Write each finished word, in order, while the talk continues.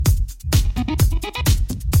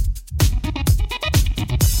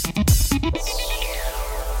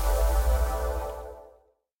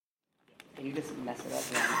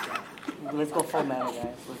Full Metal,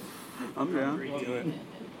 guys. I'm down. Do it.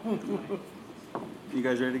 You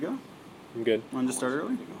guys ready to go? I'm good. Want to start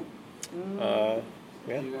early?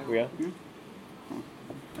 Yeah. Yeah.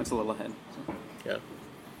 That's a little ahead. So. Yeah.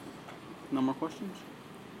 No more questions?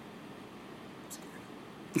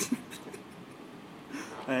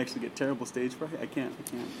 I actually get terrible stage fright. I can't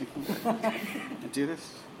do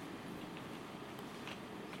this.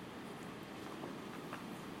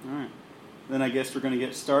 All right. Then I guess we're going to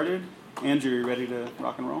get started. Andrew, you ready to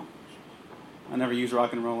rock and roll? I never use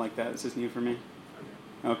rock and roll like that. This is new for me.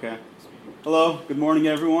 Okay. Hello. Good morning,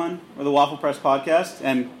 everyone. We're the Waffle Press Podcast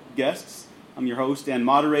and guests. I'm your host and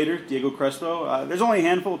moderator, Diego Crespo. There's only a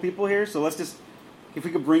handful of people here, so let's just, if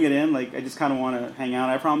we could bring it in, like I just kind of want to hang out.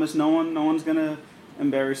 I promise no one's going to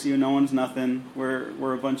embarrass you. No one's nothing.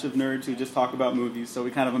 We're a bunch of nerds who just talk about movies, so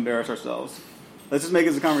we kind of embarrass ourselves. Let's just make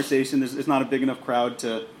it a conversation. It's not a big enough crowd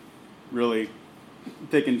to really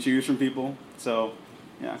pick and choose from people. So,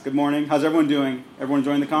 yeah, good morning. How's everyone doing? Everyone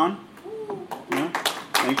enjoying the con? Yeah?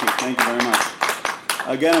 Thank you very much.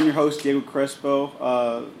 Again, I'm your host, Diego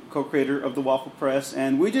Crespo, co-creator of the Waffle Press,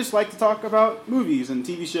 and we just like to talk about movies and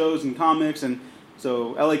TV shows and comics, and so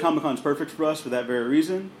LA Comic Con is perfect for us for that very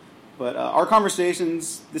reason. But our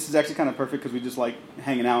conversations, this is actually kind of perfect because we just like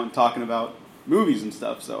hanging out and talking about movies and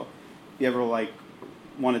stuff. So if you ever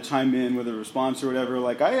want to chime in with a response or whatever,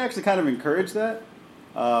 I actually kind of encourage that.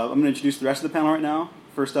 I'm going to introduce the rest of the panel right now.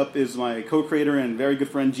 First up is my co-creator and very good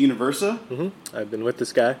friend, Gina Versa. Mm-hmm. I've been with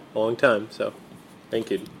this guy a long time, so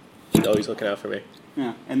thank you. He's always looking out for me.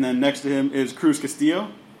 Yeah, and then next to him is Cruz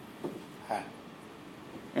Castillo. Hi.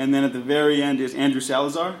 And then at the very end is Andrew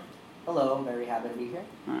Salazar. Hello, I'm very happy to be here.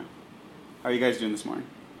 All right. How are you guys doing this morning?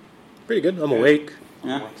 Pretty good. I'm awake.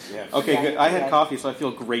 Yeah? Yeah. Okay, good. I had coffee, so I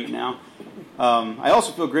feel great now. I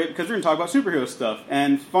also feel great because we're going to talk about superhero stuff.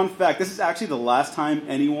 And fun fact, this is actually the last time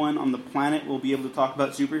anyone on the planet will be able to talk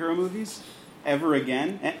about superhero movies ever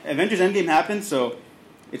again. Avengers Endgame happened, so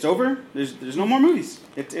it's over. There's no more movies.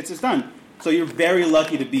 It's done. So you're very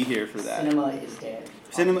lucky to be here for that. Cinema is dead.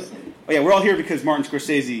 Cinema. Oh yeah, we're all here because Martin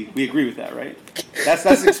Scorsese. We agree with that, right? That's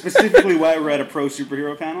specifically why we're at a pro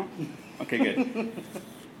superhero panel. Okay, good.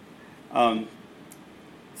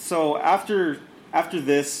 So after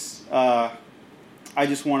this, I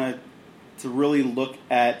just wanted to really look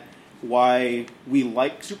at why we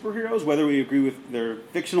like superheroes, whether we agree with their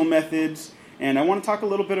fictional methods, and I want to talk a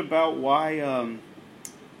little bit about why,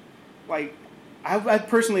 I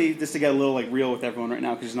personally, just to get a little real with everyone right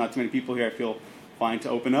now, because there's not too many people here, I feel fine to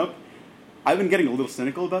open up. I've been getting a little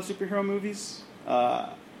cynical about superhero movies,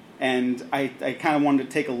 and I kind of wanted to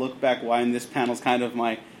take a look back why, and this panel's kind of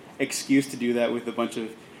my excuse to do that with a bunch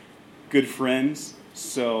of good friends.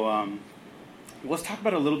 So let's talk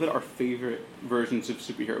about a little bit our favorite versions of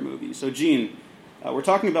superhero movies. So Gene, we're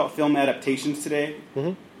talking about film adaptations today.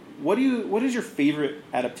 Mm-hmm. What is your favorite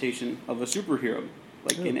adaptation of a superhero,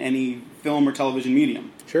 in any film or television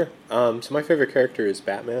medium? Sure. So my favorite character is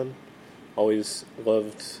Batman. Always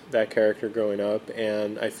loved that character growing up,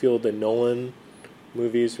 and I feel the Nolan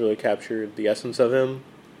movies really captured the essence of him.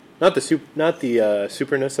 Not the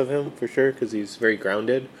superness of him, for sure, because he's very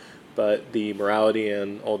grounded, but the morality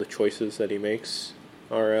and all the choices that he makes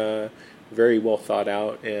are very well thought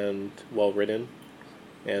out and well written.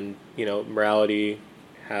 And, morality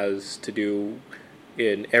has to do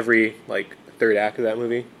in every, third act of that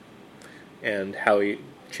movie, and how he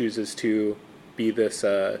chooses to be this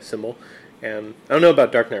symbol. And I don't know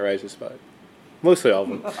about Dark Knight Rises, but mostly all of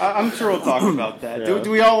them. I'm sure we'll talk about that. Yeah. Do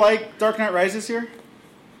we all like Dark Knight Rises here?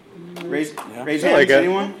 Raise hands,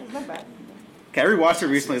 anyone? Okay, I rewatched it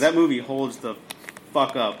recently. That movie holds the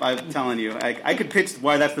fuck up. I'm telling you. I could pitch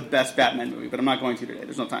why that's the best Batman movie, but I'm not going to today.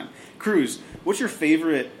 There's no time. Cruz, what's your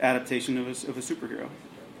favorite adaptation of a superhero?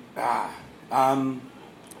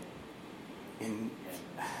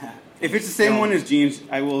 If it's the same one as Gene's,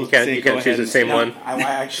 I will say you can't choose the same one. I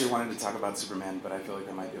actually wanted to talk about Superman, but I feel like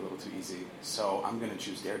that might be a little too easy. So I'm going to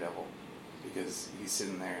choose Daredevil, because he's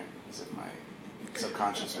sitting there as if my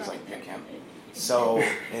subconscious was like, pick him. So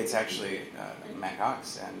it's actually Matt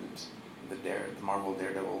Cox and the Marvel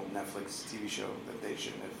Daredevil Netflix TV show that they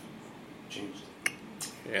shouldn't have changed.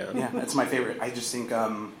 Yeah, that's my favorite. I just think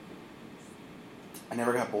I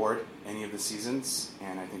never got bored any of the seasons,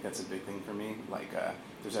 and I think that's a big thing for me.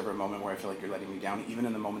 If there's ever a moment where I feel like you're letting me down, even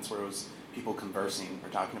in the moments where it was people conversing or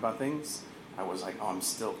talking about things, I was like, oh, I'm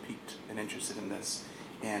still piqued and interested in this.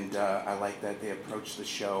 And I like that they approached the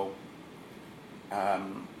show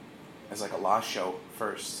as a law show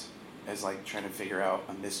first, as trying to figure out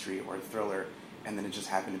a mystery or a thriller, and then it just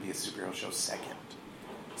happened to be a superhero show second.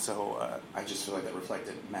 So I just feel like that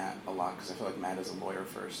reflected Matt a lot, because I feel like Matt is a lawyer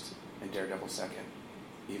first, and Daredevil second,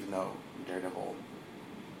 even though Daredevil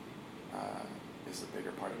is the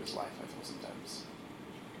bigger part of his life. I feel sometimes.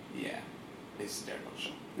 Yeah, it's the Daredevil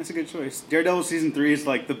show. That's a good choice. Daredevil season 3 is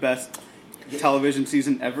like the best television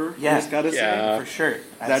season ever. Yeah, I just gotta say, for sure.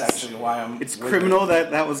 That's actually why I'm. It's criminal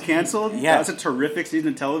that was canceled. Yeah, that's a terrific season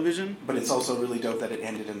of television. But it's also really dope that it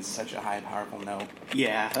ended in such a high and powerful note.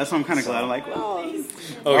 Yeah, that's why I'm kind of glad. I'm like, well,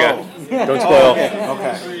 don't spoil.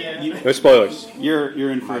 Okay. No spoilers.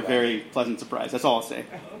 You're in for a very pleasant surprise. That's all I'll say.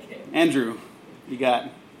 Andrew, you got.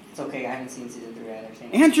 It's okay, I haven't seen season 3 either.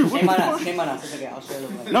 Andrew, shame on us. Shame on us. It's okay, I'll share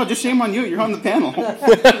them. No, just shame on you. You're on the panel.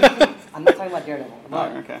 I'm not talking about Daredevil.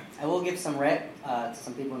 Oh, okay. I will give some rep to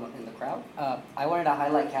some people in the crowd. I wanted to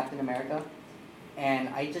highlight Captain America, and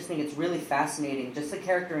I just think it's really fascinating, just the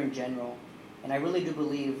character in general. And I really do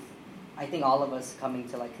believe, I think all of us coming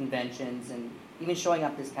to like conventions and even showing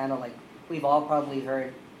up this panel, like we've all probably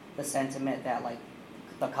heard the sentiment that like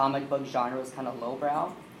the comic book genre is kind of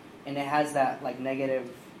lowbrow, and it has that like negative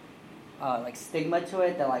like stigma to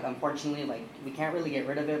it that like unfortunately like we can't really get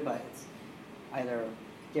rid of it, but it's either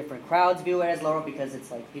different crowds view it as lower because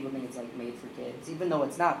it's like people think it's like made for kids, even though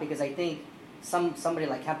it's not, because I think somebody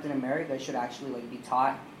like Captain America should actually like be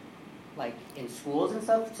taught like in schools and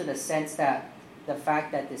stuff, to the sense that the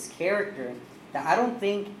fact that this character that I don't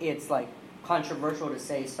think it's like controversial to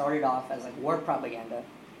say started off as like war propaganda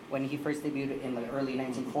when he first debuted in the early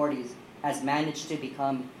 1940s, has managed to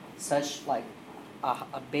become such like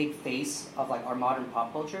a big face of like our modern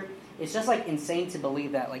pop culture. It's just like insane to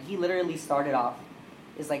believe that like he literally started off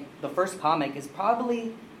is like the first comic is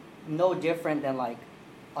probably no different than like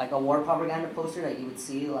a war propaganda poster that you would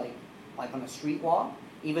see like on a street wall,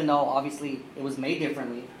 even though obviously it was made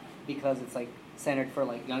differently because it's like centered for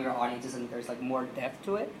like younger audiences and there's like more depth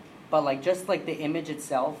to it. But like just like the image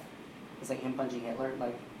itself is like him punching Hitler,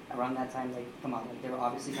 like around that time, like come on, like they were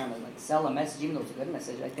obviously trying to like sell a message, even though it's a good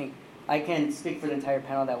message. I think I can speak for the entire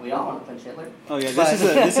panel that we all want to punch Hitler. Oh yeah,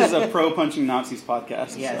 this is a pro punching Nazis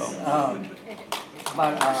podcast. Yes, so.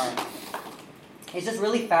 But it's just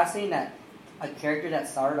really fascinating that a character that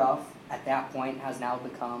started off at that point has now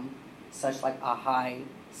become such like a high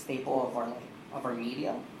staple of our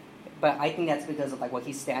media. But I think that's because of like what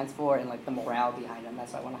he stands for and like the morale behind him.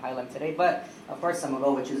 That's why I want to highlight him today. But of course, I'm gonna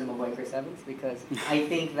go with choosing my boy Chris Evans because I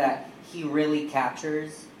think that he really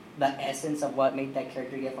captures the essence of what made that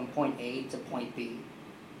character get from point A to point B.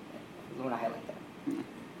 I want to highlight that.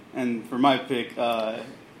 And for my pick,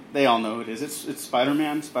 they all know who it is. It's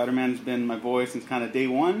Spider-Man. Spider-Man's been my boy since kind of day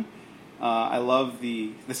one. I love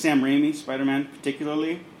the Sam Raimi Spider-Man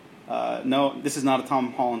particularly. No, this is not a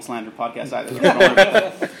Tom Holland slander podcast either. Don't worry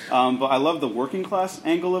about that. But I love the working class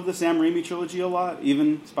angle of the Sam Raimi trilogy a lot.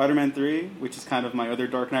 Even Spider-Man 3, which is kind of my other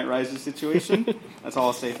Dark Knight Rises situation. That's all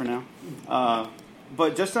I'll say for now.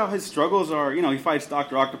 But just how his struggles are, he fights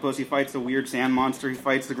Dr. Octopus, he fights the weird sand monster, he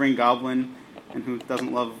fights the Green Goblin, and who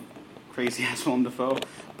doesn't love crazy-ass Willem Dafoe.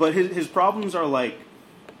 But his problems are like,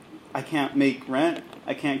 I can't make rent,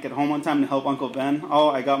 I can't get home on time to help Uncle Ben, oh,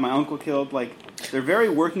 I got my uncle killed. Like, they're very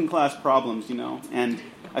working-class problems, and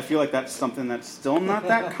I feel like that's something that's still not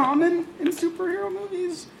that common in superhero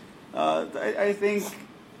movies. I think,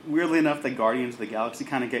 weirdly enough, the Guardians of the Galaxy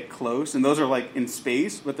kind of get close, and those are like in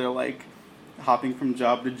space, but they're like hopping from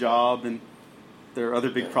job to job, and there are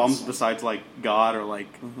other big problems besides like God or like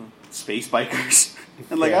space bikers.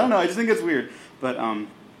 And like, I don't know, I just think it's weird. But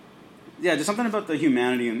yeah, just something about the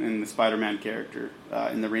humanity in the Spider-Man character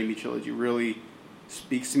in the Raimi trilogy really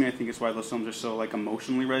speaks to me. I think it's why those films are so like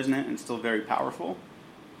emotionally resonant and still very powerful.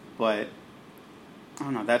 But I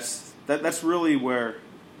don't know, that's really where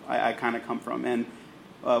I kind of come from. And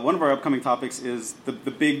one of our upcoming topics is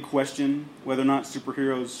the big question whether or not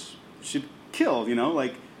superheroes should kill.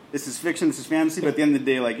 Like, this is fiction, this is fantasy, but at the end of the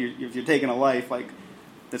day, like, if you're taking a life, like,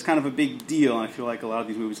 that's kind of a big deal, and I feel like a lot of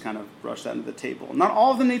these movies kind of brush that into the table. Not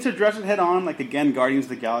all of them need to address it head on. Like, again, Guardians of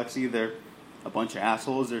the Galaxy, they're a bunch of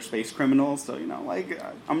assholes, they're space criminals, so, like,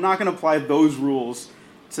 I'm not going to apply those rules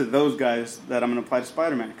to those guys that I'm going to apply to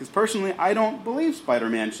Spider-Man, because personally, I don't believe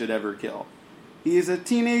Spider-Man should ever kill. He is a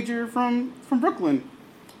teenager from Brooklyn,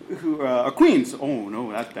 Queens. Oh,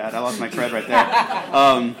 no, that's bad. I lost my cred right there.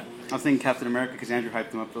 I was thinking Captain America because Andrew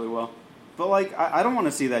hyped him up really well. But, like, I don't want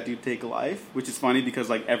to see that dude take a life, which is funny because,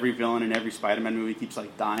 like, every villain in every Spider-Man movie keeps,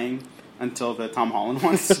 like, dying until the Tom Holland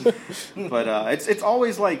ones. But it's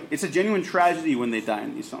always, like, it's a genuine tragedy when they die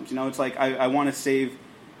in these films. It's like I want to save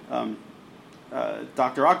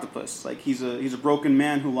Dr. Octopus. Like, he's a broken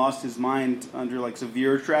man who lost his mind under, like,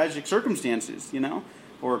 severe tragic circumstances,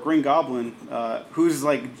 Or Green Goblin, who's,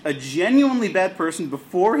 like, a genuinely bad person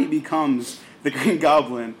before he becomes the Green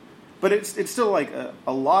Goblin. but it's still like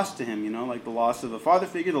a loss to him, like the loss of a father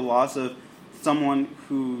figure, the loss of someone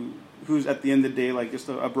who's at the end of the day like just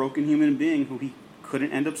a broken human being who he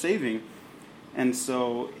couldn't end up saving. And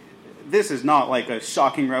so this is not like a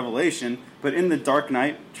shocking revelation, but in the Dark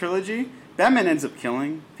Knight trilogy, Batman ends up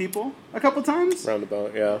killing people a couple times.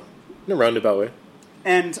 Roundabout, yeah. In a roundabout way.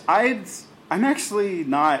 And I'm actually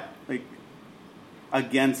not like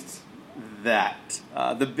against that.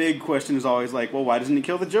 The big question is always like, well, why doesn't he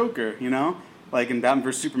kill the Joker? Like in Batman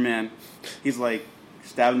vs Superman, he's like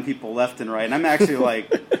stabbing people left and right. And I'm actually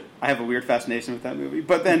like, I have a weird fascination with that movie.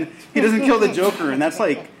 But then he doesn't kill the Joker, and that's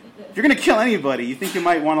like, if you're gonna kill anybody, you think you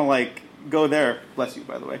might want to like go there. Bless you,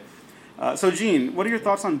 by the way. So Gene, what are your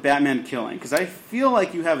thoughts on Batman killing? Because I feel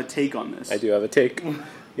like you have a take on this. I do have a take.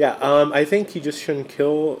 Yeah, I think he just shouldn't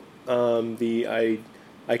kill. The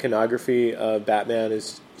iconography of Batman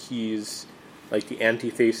is he's like the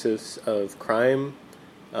antithesis of crime.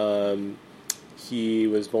 He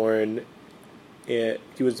was born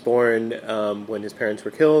when his parents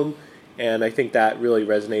were killed, and I think that really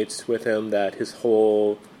resonates with him. That his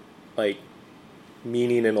whole like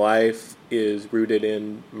meaning in life is rooted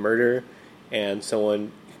in murder and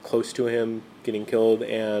someone close to him getting killed,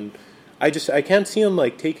 and I can't see him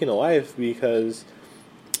like taking a life because,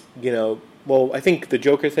 I think the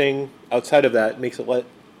Joker thing outside of that makes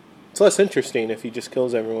it's less interesting if he just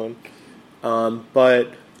kills everyone.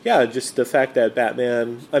 But yeah, just the fact that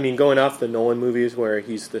Batman, going off the Nolan movies where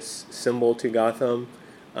he's this symbol to Gotham,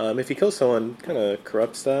 if he kills someone, kind of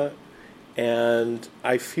corrupts that. And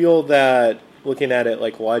I feel that looking at it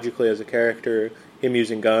like logically as a character, him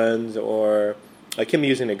using guns or like him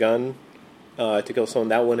using a gun to kill someone,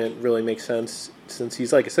 that wouldn't really make sense since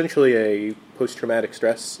he's like essentially a post-traumatic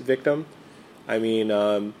stress victim. I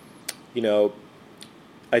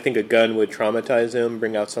think a gun would traumatize him,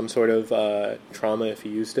 bring out some sort of trauma if he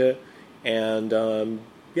used it. And the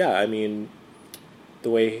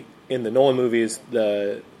way in the Nolan movies,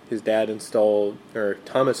 his dad installed, or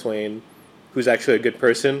Thomas Wayne, who's actually a good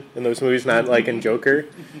person in those movies, not like in Joker,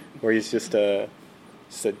 where he's just an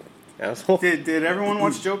asshole. Did everyone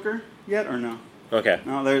watch Joker yet or no? Okay.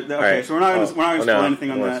 No, okay. Right. So we're not going to spoil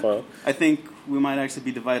anything on that. Spoil. I think we might actually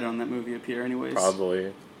be divided on that movie up here, anyways.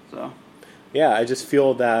 Probably. So. Yeah, I just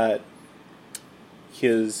feel that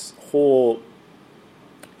his whole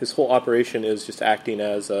operation is just acting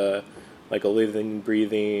as a living,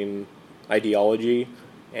 breathing ideology,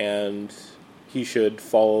 and he should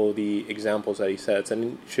follow the examples that he sets,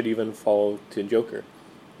 and should even follow to Joker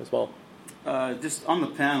as well. Just on the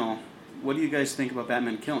panel, what do you guys think about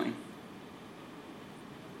Batman killing?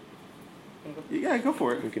 Yeah, go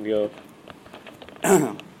for it. We can go.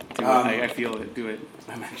 I feel it. Do it.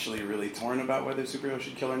 I'm actually really torn about whether superheroes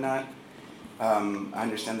should kill or not. I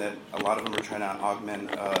understand that a lot of them are trying to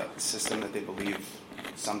augment a system that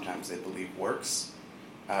sometimes they believe works,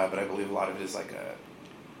 but I believe a lot of it is like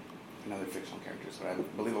another fictional characters, but I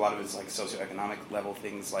believe a lot of it is like socioeconomic level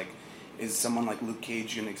things. Like, is someone like Luke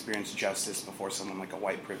Cage going to experience justice before someone like a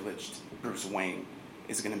white privileged Bruce Wayne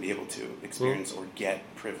is going to be able to experience or get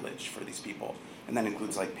privilege for these people? And that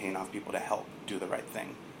includes like paying off people to help do the right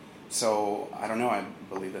thing. So I don't know. I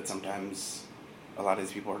believe that sometimes a lot of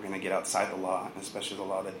these people are going to get outside the law, especially the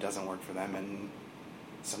law that doesn't work for them. And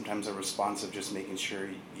sometimes a response of just making sure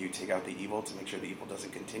you take out the evil to make sure the evil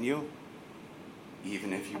doesn't continue,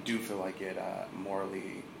 even if you do feel like it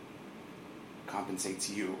morally compensates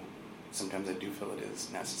you. Sometimes I do feel it is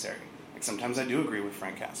necessary. Like sometimes I do agree with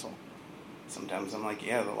Frank Castle. Sometimes I'm like,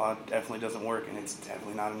 yeah, the law definitely doesn't work, and it's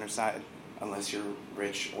definitely not on their side unless you're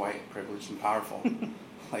rich, white, privileged, and powerful.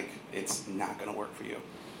 Like, it's not going to work for you.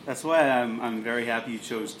 That's why I'm very happy you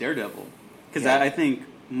chose Daredevil. Because I think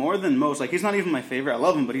more than most, like, he's not even my favorite. I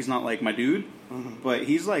love him, but he's not, like, my dude. Mm-hmm. But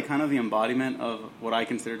he's, like, kind of the embodiment of what I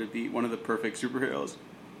consider to be one of the perfect superheroes.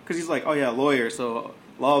 Because he's like, oh, yeah, lawyer, so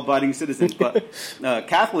law-abiding citizen, but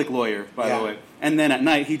Catholic lawyer, by the way. And then at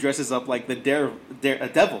night, he dresses up like the devil. The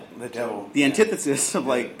devil. The antithesis of,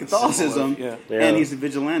 like, Catholicism. And he's a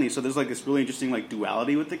vigilante. So there's, like, this really interesting, like,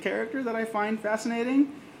 duality with the character that I find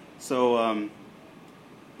fascinating. So,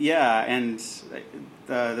 and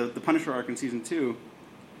the Punisher arc in Season 2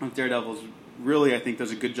 of Daredevil's really, I think,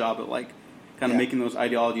 does a good job at, like, kind of making those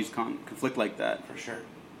ideologies conflict like that. For sure.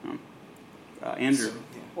 Andrew?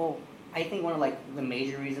 Well, I think one of, like, the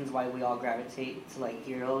major reasons why we all gravitate to, like,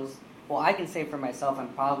 heroes, well, I can say for myself, I'm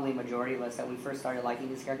probably majority of us that we first started liking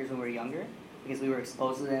these characters when we were younger, because we were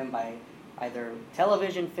exposed to them by either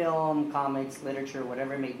television, film, comics, literature,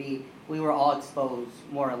 whatever it may be. We were all exposed,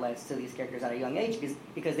 more or less, to these characters at a young age,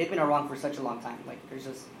 because they've been around for such a long time. Like, this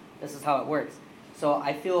is how it works. So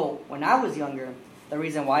I feel when I was younger, the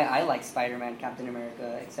reason why I like Spider-Man, Captain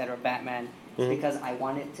America, etc., Batman, is because I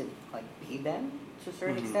wanted to like be them to a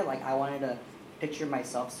certain extent. Like I wanted to picture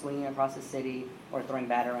myself swinging across the city, or throwing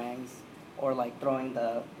batarangs, or like throwing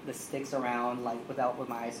the sticks around like with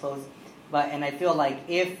my eyes closed. And I feel like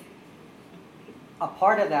if a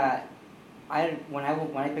part of that, when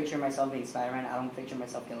I picture myself being Spider-Man, I don't picture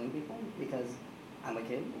myself killing people because I'm a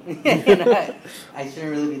kid. And I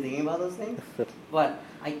shouldn't really be thinking about those things. But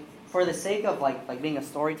for the sake of like being a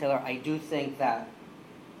storyteller, I do think that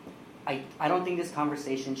I don't think this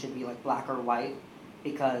conversation should be like black or white,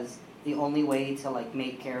 because the only way to like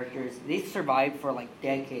make characters, they've survived for like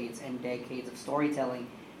decades and decades of storytelling.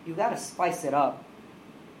 You got to spice it up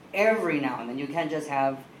every now and then. You can't just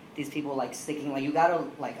have these people like sticking, like you got to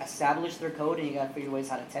like establish their code, and you got to figure ways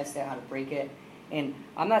how to test it, how to break it. And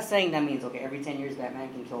I'm not saying that means, okay, every 10 years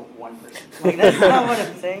Batman can kill one person. Like, that's not what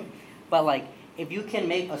I'm saying. But, like, if you can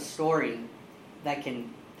make a story that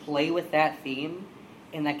can play with that theme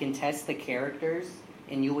and that can test the characters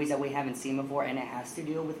in new ways that we haven't seen before, and it has to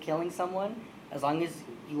deal with killing someone, as long as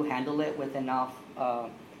you handle it with enough,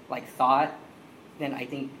 thought, then I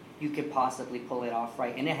think you could possibly pull it off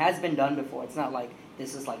right. And it has been done before. It's not like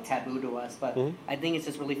this is, like, taboo to us. But I think it's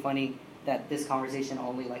just really funny that this conversation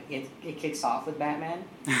only, like, it kicks off with Batman,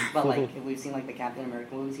 but, like, if we've seen, like, the Captain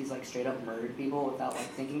America movies, he's, like, straight up murdered people without, like,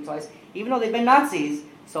 thinking twice, even though they've been Nazis,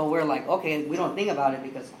 so we're like, okay, we don't think about it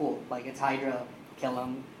because, cool, like, it's Hydra, kill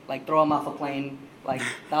him, like, throw him off a plane, like,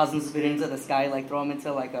 thousands of feet into the sky, like, throw him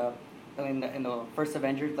into, like, in the first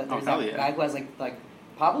Avengers, like, there's that guy who has, like,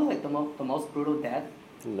 probably, like, the most brutal death.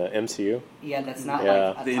 In the MCU? Yeah, that's not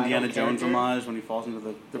like a the Indiana Jones character. homage when he falls into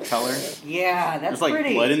the propeller. Yeah, that's There's pretty.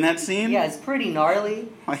 There's blood in that scene. Yeah, it's pretty gnarly.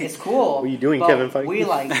 Like, it's cool. What are you doing, Kevin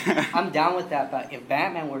Feige? I'm down with that, but if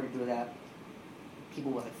Batman were to do that,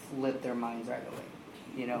 people would flip their minds right away.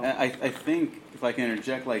 You know? I think, if I can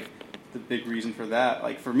interject, like, the big reason for that,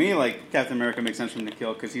 like, for me, like, Captain America makes sense for him to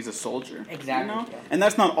kill because he's a soldier. Exactly. You know? Yeah. And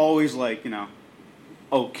that's not always, like, you know,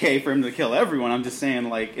 okay for him to kill everyone. I'm just saying,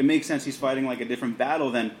 like, it makes sense he's fighting, like, a different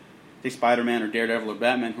battle than, say, Spider-Man or Daredevil or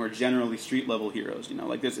Batman, who are generally street-level heroes, you know?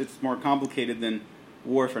 Like, this, it's more complicated than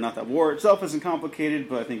warfare. Not that war itself isn't complicated,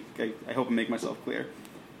 but I think, I hope I make myself clear.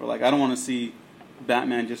 Or, like, I don't want to see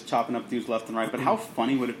Batman just chopping up dudes left and right, but how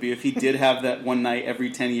funny would it be if he did have that one night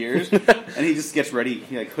every 10 years, and he just gets ready,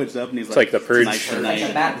 he, like, hoods up, and he's it's like the Purge. Tonight.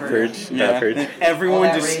 Like a bad purge. Yeah. Purge. And everyone All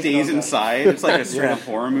that just rage stays goes up. inside. It's like a straight-up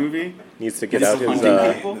horror movie. Needs to get He's out his...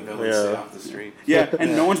 hunting people. The villains stay off the street. Yeah,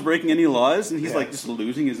 and no one's breaking any laws, and he's, like, just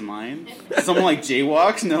losing his mind. Someone, like,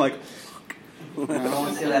 jaywalks, and they're like... I don't want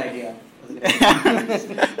to steal that idea.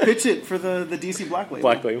 Pitch it for the DC Black Label.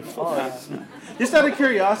 Black Label. Oh, yeah. Just out of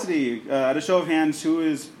curiosity, at a show of hands, who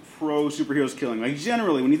is pro superheroes killing? Like,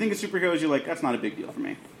 generally, when you think of superheroes, you're like, that's not a big deal for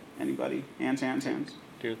me. Anybody? Hands.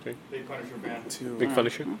 2, 3. Big Punisher fan. 2. Big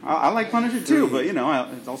Punisher. I like Punisher too, but you know,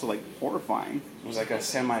 it's also like horrifying. It was like a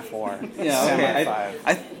semi-4. Yeah, okay.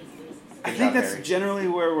 Semi-5. I think that's generally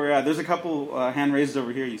where we're at. There's a couple hand raises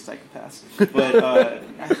over here, you psychopaths. But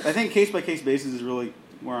I think case-by-case basis is really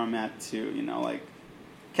where I'm at too. You know, like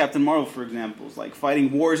Captain Marvel, for example, is like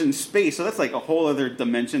fighting wars in space. So that's like a whole other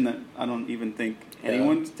dimension that I don't even think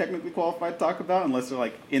anyone's technically qualified to talk about unless they're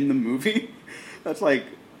like in the movie. That's like,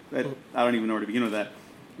 I don't even know where to begin with that.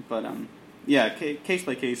 But yeah, case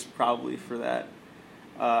by case probably for that.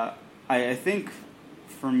 I think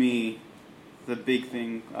for me, the big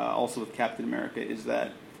thing also with Captain America is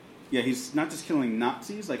that, yeah, he's not just killing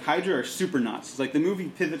Nazis. Like, Hydra are super Nazis. Like, the movie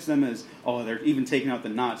pivots them as, oh, they're even taking out the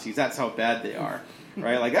Nazis. That's how bad they are,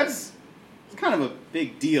 right? Like, it's kind of a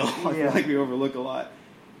big deal. I feel like we overlook a lot.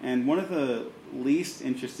 And one of the least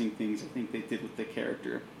interesting things I think they did with the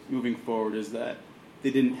character moving forward is that they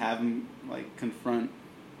didn't have him, like, confront,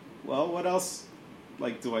 well, what else,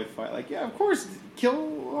 like, do I fight? Like, yeah, of course,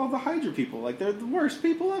 kill all the Hydra people. Like, they're the worst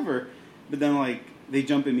people ever. But then, like, they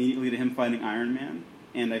jump immediately to him fighting Iron Man.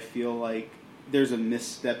 And I feel like there's a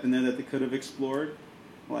misstep in there that they could have explored.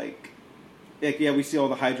 Like yeah, we see all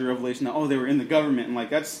the Hydra revelation. Oh, they were in the government. And, like,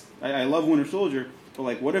 that's... I love Winter Soldier. But,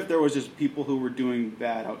 like, what if there was just people who were doing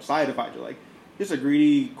bad outside of Hydra? Like, just a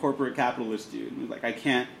greedy corporate capitalist dude. Like, I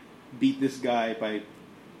can't beat this guy by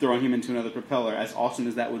throwing him into another propeller, as awesome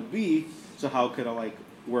as that would be. So how could I, like,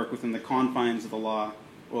 work within the confines of the law?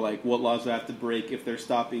 Or, like, what laws do I have to break if they're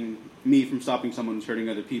stopping me from stopping someone who's hurting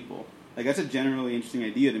other people? Like, that's a generally interesting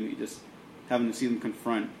idea to me, just having to see them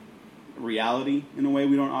confront reality in a way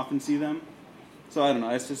we don't often see them. So, I don't know,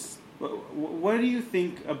 it's just... What do you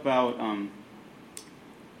think about...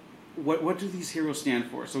 What do these heroes stand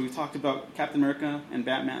for? So we've talked about Captain America and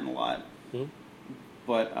Batman a lot. Mm-hmm.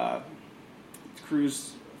 But,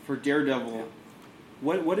 Cruz, for Daredevil,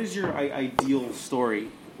 what is your ideal story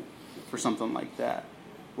for something like that?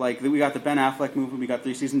 Like we got the Ben Affleck movie, we got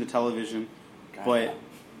 3 seasons of television, but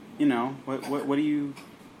you know, what do you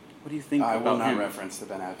think I about will not him? reference the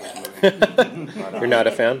Ben Affleck movie. But, You're not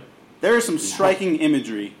a fan? There is some striking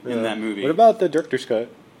imagery in that movie. What about the director's cut?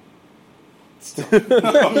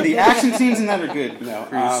 The action scenes in that are good. No,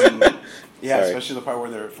 Sorry. especially the part where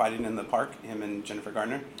they're fighting in the park, him and Jennifer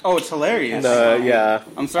Garner. Oh, it's hilarious. Yeah.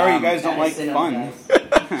 I'm sorry you guys don't like cinema, fun.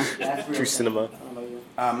 guys. That's real True cinema. I don't know you.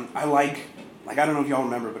 I like I don't know if y'all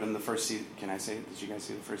remember, but in the first season, can I say? Did you guys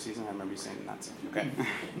see the first season? I remember you saying not to. Okay.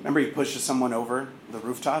 Remember he pushes someone over the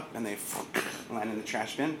rooftop and they land in the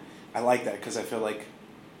trash bin. I like that because I feel like,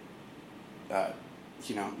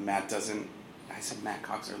 Matt doesn't. I said Matt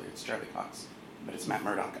Cox earlier. It's Charlie Cox. But it's Matt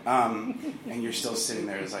Murdock, and you're still sitting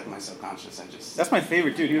there as like my subconscious. That's my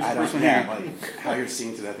favorite dude. He was the first one here. Like how you're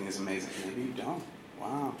seeing through that thing is amazing. Maybe you don't.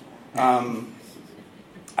 Wow.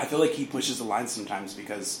 I feel like he pushes the line sometimes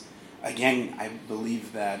because, again, I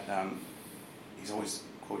believe that he's always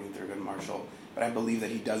quoting Thurgood Marshall, but I believe that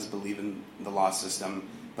he does believe in the law system.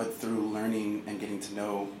 But through learning and getting to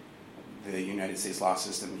know the United States law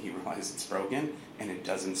system, he realizes it's broken and it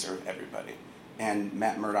doesn't serve everybody. And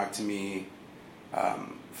Matt Murdock to me.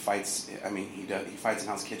 Fights. I mean, he fights in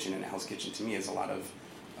Hell's Kitchen, and Hell's Kitchen to me is a lot of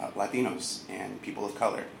Latinos and people of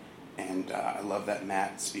color. And I love that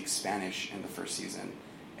Matt speaks Spanish in the first season,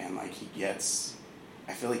 and like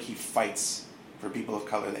I feel like he fights for people of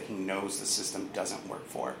color that he knows the system doesn't work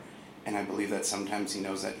for, and I believe that sometimes he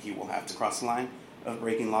knows that he will have to cross the line of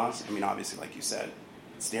breaking laws. I mean, obviously, like you said,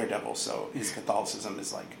 it's Daredevil, so his Catholicism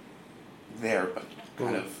is like there, but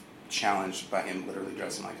kind of challenged by him literally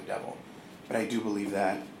dressing like a devil. But I do believe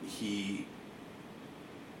that he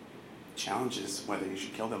challenges whether you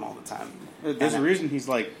should kill them all the time. There's a reason he's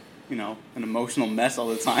like, an emotional mess all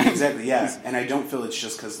the time. Exactly, yeah. And I don't feel it's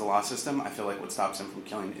just because of the law system. I feel like what stops him from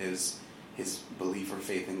killing is his belief or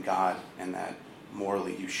faith in God, and that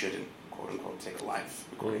morally you shouldn't, quote unquote, take a life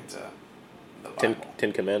according to the Bible.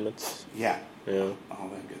 Ten Commandments. Yeah. Yeah. All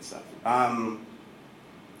that good stuff.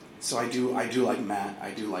 So I do like Matt.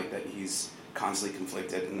 I do like that he's constantly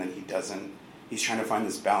conflicted and that he's trying to find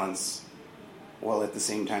this balance while at the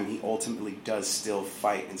same time he ultimately does still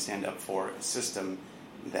fight and stand up for a system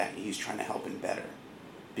that he's trying to help and better,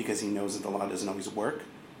 because he knows that the law doesn't always work.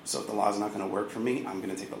 So if the law is not going to work for me, I'm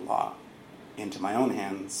going to take the law into my own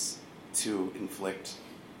hands to inflict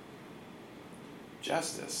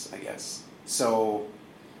justice, I guess. So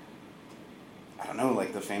I don't know,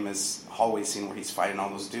 like the famous hallway scene where he's fighting all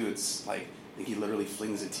those dudes, like I think he literally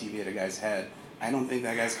flings a TV at a guy's head. I don't think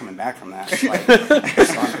that guy's coming back from that. So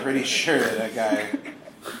I'm pretty sure that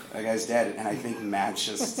guy's dead. And I think Matt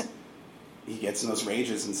he gets in those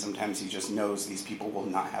rages, and sometimes he just knows these people will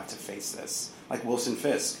not have to face this. Like Wilson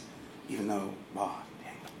Fisk, even though, dang.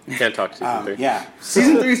 You can't talk season 3. Yeah.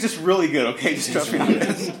 Season 3 is just really good, okay? Just trust me on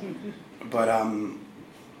this. But, I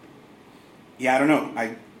don't know.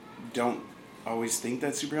 I don't always think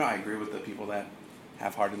that's superhero. I agree with the people that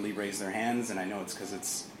half-heartedly raise their hands, and I know it's because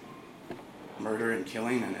it's murder and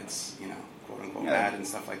killing, and it's, quote-unquote bad and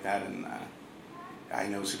stuff like that, and I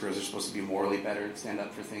know superheroes are supposed to be morally better and stand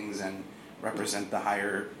up for things and represent the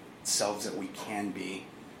higher selves that we can be,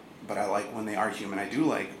 but I like when they are human. I do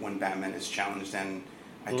like when Batman is challenged, and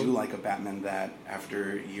I do like a Batman that,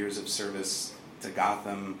 after years of service to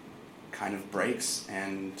Gotham, kind of breaks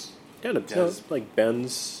and kind of does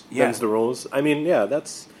bends the rules. I mean, yeah,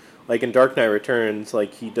 that's like in Dark Knight Returns.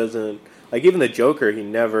 Like he doesn't even the Joker. He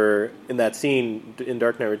never in that scene in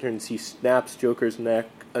Dark Knight Returns. He snaps Joker's neck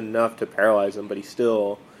enough to paralyze him, but he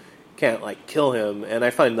still can't kill him. And I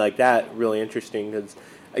find that really interesting because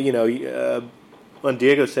when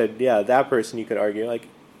Diego said, yeah, that person you could argue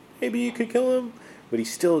maybe you could kill him, but he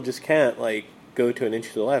still just can't go to an inch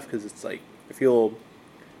to the left because it's I feel.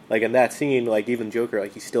 In that scene, even Joker,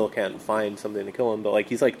 he still can't find something to kill him, but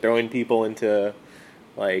he's throwing people into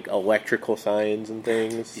electrical signs and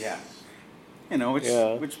things. Yeah,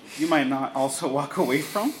 which you might not also walk away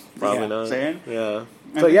from. Probably not. Saying. Yeah.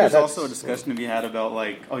 So there's also a discussion to be had about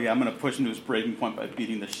I'm going to push him to his breaking point by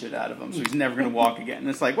beating the shit out of him, so he's never going to walk again. And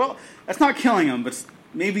it's well, that's not killing him, but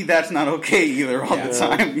maybe that's not okay either all the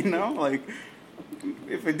time.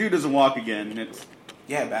 If a dude doesn't walk again, it's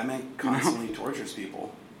Batman constantly tortures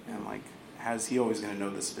people. And how's he always going to know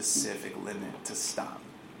the specific limit to stop?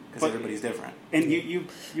 Because everybody's different. And you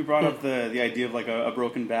brought up the idea of a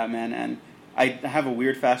broken Batman, and I have a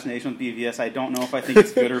weird fascination with BVS. I don't know if I think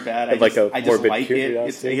it's good or bad. I just like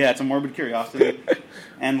curiosity. it. It's a morbid curiosity.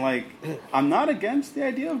 And, like, I'm not against the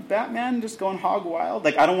idea of Batman just going hog wild.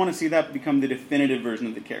 Like, I don't want to see that become the definitive version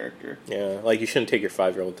of the character. Yeah, like, you shouldn't take your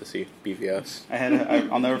 5-year-old to see BVS.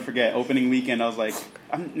 I'll never forget, opening weekend, I was like,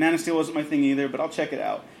 Man of Steel wasn't my thing either, but I'll check it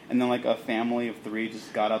out. And then, like, a family of 3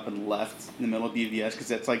 just got up and left in the middle of BVS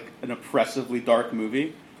because it's, like, an oppressively dark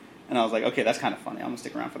movie. And I was like, okay, that's kind of funny. I'm going to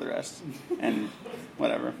stick around for the rest. And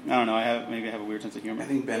whatever. I don't know. Maybe I have a weird sense of humor. I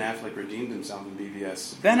think Ben Affleck redeemed himself in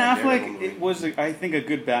BVS. Ben Affleck, it was, I think, a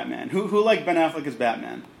good Batman. Who liked Ben Affleck as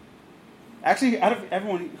Batman? Actually, out of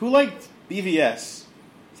everyone, who liked BVS?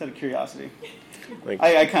 Just out of curiosity.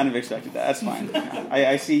 I kind of expected that. That's fine.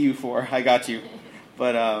 I see you 4. I got you.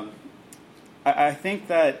 But I think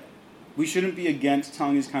that we shouldn't be against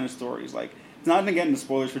telling these kind of stories. Like, it's not to get into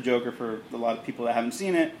spoilers for Joker for a lot of people that haven't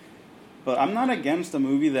seen it, but I'm not against a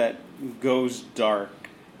movie that goes dark.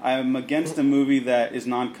 I'm against a movie that is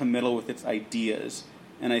non-committal with its ideas.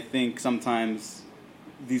 And I think sometimes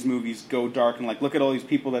these movies go dark and, like, look at all these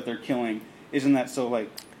people that they're killing. Isn't that so,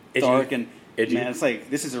 like, dark? And, man, it's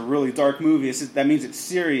like, this is a really dark movie. That means it's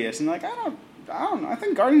serious. And, like, I don't know. I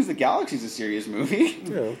think Guardians of the Galaxy is a serious movie.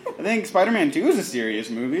 Yeah. I think Spider-Man 2 is a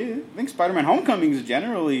serious movie. I think Spider-Man Homecoming is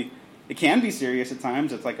generally... It can be serious at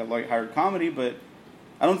times. It's like a lighthearted comedy, but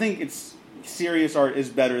I don't think it's serious art is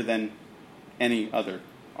better than any other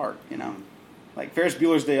art, you know? Like, Ferris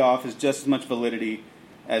Bueller's Day Off is just as much validity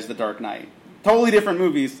as The Dark Knight. Totally different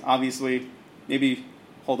movies, obviously. Maybe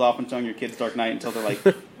hold off on showing your kids Dark Knight until they're, like,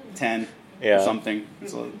 10 or something.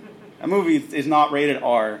 So, a movie is not rated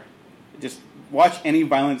R. Just watch any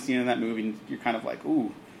violent scene in that movie, and you're kind of like,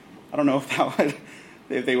 ooh, I don't know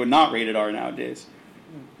if they would not rate it R nowadays.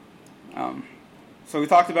 So we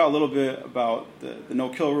talked about a little bit about the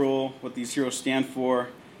no-kill rule, what these heroes stand for.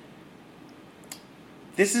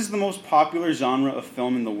 This is the most popular genre of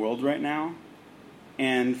film in the world right now.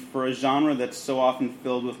 And for a genre that's so often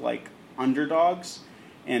filled with, like, underdogs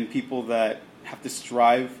and people that have to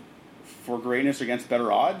strive for greatness against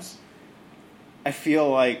better odds, I feel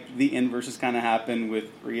like the inverse has kind of happened with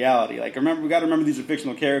reality. Like, we got to remember these are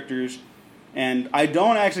fictional characters. And I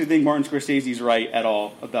don't actually think Martin Scorsese's right at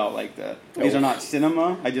all about, like, these are not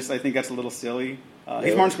cinema. I think that's a little silly.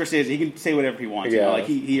 He's Martin Scorsese. He can say whatever he wants. Yeah. You know? Like,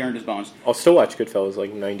 he earned his bones. I'll still watch Goodfellas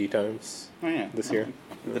like 90 times this year.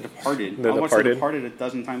 The Departed. I'll watch The Departed a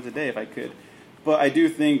dozen times a day if I could. But I do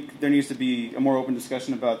think there needs to be a more open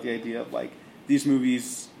discussion about the idea of, like, these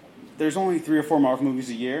movies. There's only 3 or 4 Marvel movies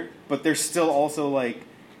a year, but they're still also, like,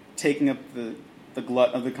 taking up the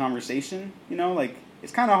glut of the conversation, you know? Like,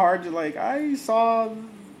 it's kind of hard to, like, I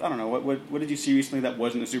don't know, what did you see recently that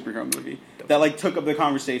wasn't a superhero movie? That, like, took up the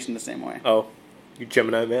conversation the same way? Oh, you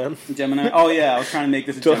Gemini Man? Gemini? Oh, yeah, I was trying to make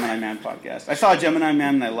this a Gemini Man podcast. I saw Gemini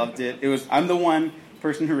Man and I loved it. I'm the one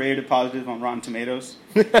person who rated it positive on Rotten Tomatoes.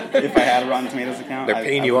 If I had a Rotten Tomatoes account. They're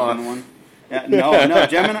paying you off. Yeah, no,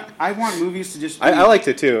 Gemini, I want movies to just... I liked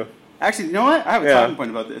it, too. Actually, you know what? I have a talking point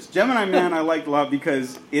about this. Gemini Man I liked a lot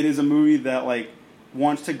because it is a movie that, like,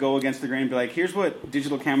 wants to go against the grain and be like, here's what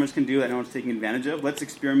digital cameras can do that no one's taking advantage of. Let's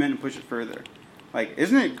experiment and push it further. Like,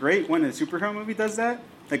 isn't it great when a superhero movie does that?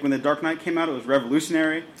 Like, when The Dark Knight came out, it was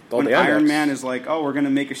revolutionary. When Iron Man is like, oh, we're going to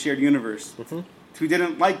make a shared universe. Mm-hmm. Who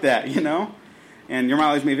didn't like that, you know? And your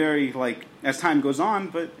mileage may vary, like, as time goes on,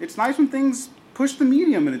 but it's nice when things push the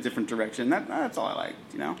medium in a different direction. That's all I like,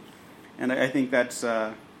 you know? And I think that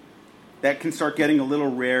can start getting a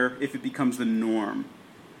little rare if it becomes the norm.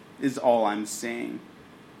 Is all I'm saying.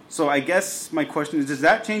 So I guess my question is, does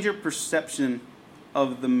that change your perception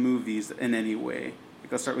of the movies in any way?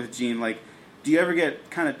 Like, I'll start with Gene. Like, do you ever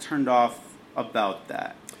get kind of turned off about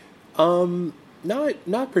that?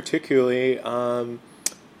 Not particularly.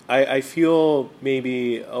 I feel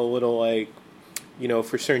maybe a little like, you know,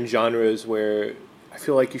 for certain genres where I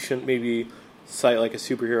feel like you shouldn't maybe cite like a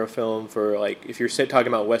superhero film for, like, if you're talking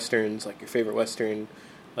about westerns, like your favorite western.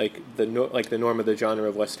 Like the norm of the genre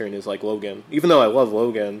of Western is like Logan. Even though I love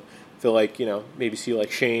Logan, I feel like, you know, maybe see like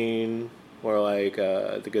Shane or like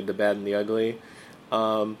The Good, the Bad, and the Ugly.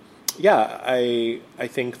 I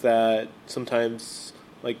think that sometimes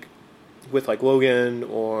like with like Logan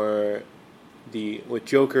or with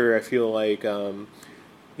Joker, I feel like you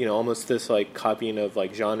know, almost this like copying of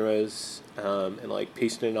like genres and like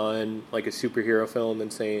pasting it on like a superhero film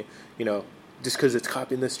and saying, you know, just because it's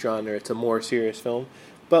copying this genre, it's a more serious film.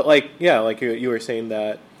 But, like, yeah, like you were saying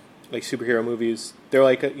that, like, superhero movies, they're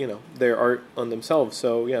like, you know, they're art on themselves.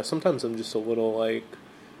 So, yeah, sometimes I'm just a little, like,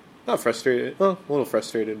 not frustrated. Well, a little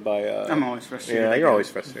frustrated by... I'm always frustrated. Yeah, you're always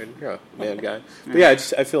frustrated. You're a man guy. But, yeah,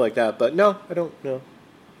 I feel like that. But, no, I don't. No.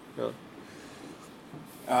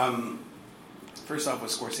 First off,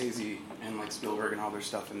 with Scorsese and like Spielberg and all their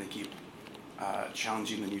stuff, and they keep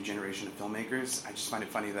challenging the new generation of filmmakers. I just find it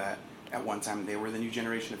funny that at one time they were the new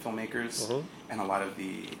generation of filmmakers, and a lot of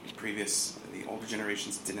the older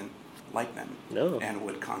generations didn't like them, and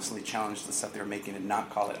would constantly challenge the stuff they were making and not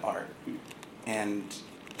call it art. And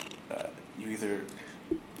you either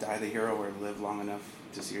die the hero or live long enough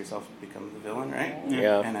to see yourself become the villain, right?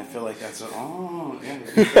 Yeah. And I feel like that's what.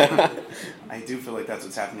 I do feel like that's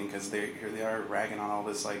what's happening, because here they are ragging on all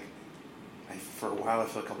this, like. For a while, I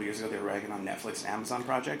feel a couple years ago, they were ragging on Netflix and Amazon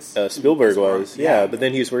projects. Spielberg was, but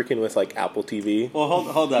then he was working with like Apple TV. Well,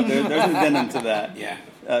 hold up. There's an addendum to that. Yeah.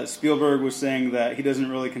 Spielberg was saying that he doesn't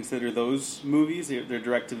really consider those movies, they're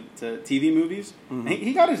direct-to-TV movies. Mm-hmm.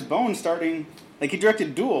 He got his bone starting, like he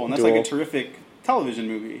directed Duel, and that's like a terrific television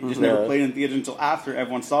movie. He just never played in theaters until after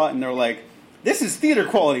everyone saw it, and they were like, this is theater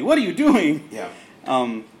quality, what are you doing? Yeah.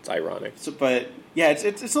 It's ironic. But yeah,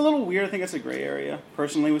 it's a little weird. I think it's a gray area,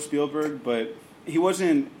 personally, with Spielberg, but he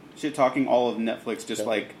wasn't shit-talking all of Netflix, just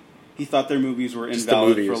like he thought their movies were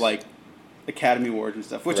invalid for like Academy Awards and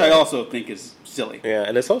stuff, which I also think is silly. Yeah,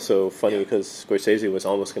 and it's also funny because Scorsese was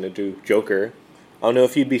almost going to do Joker. I don't know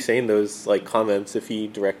if he'd be saying those like comments if he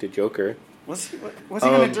directed Joker. Was he going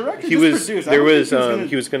to direct? He was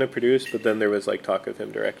going to produce, but then there was like talk of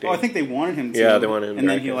him directing. Oh, I think they wanted him to. Yeah, they wanted him. And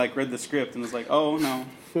then he like read the script and was like, "Oh no,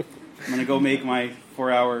 I'm going to go make my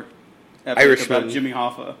 4-hour epic Irishman about Jimmy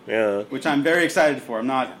Hoffa." Yeah, which I'm very excited for.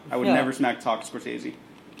 I would never smack talk Scorsese.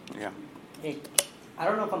 Yeah. I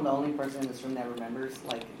don't know if I'm the only person in this room that remembers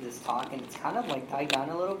like this talk, and it's kind of like died down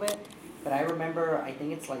a little bit. But I remember, I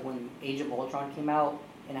think it's like when Age of Ultron came out,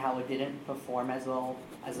 and how it didn't perform as well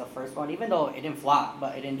as the first one, even though it didn't flop,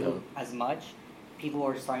 but it didn't do as much. People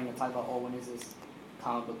were starting to talk about, oh, when is this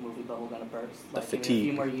comic book movie bubble gonna burst? Like, the give it fatigue. a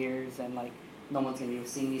few more years, and like no one's gonna be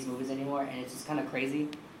seeing these movies anymore. And it's just kind of crazy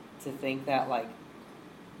to think that like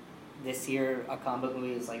this year a comic book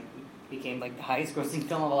movie is like became like the highest grossing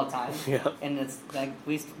film of all time. Yeah. And it's like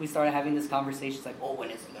we started having this conversation. It's like, oh,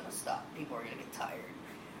 when is it gonna stop? People are gonna get tired.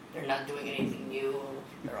 They're not doing anything new.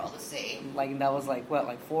 They're all the same. Like, that was like, what,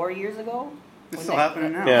 like 4 years ago? It's still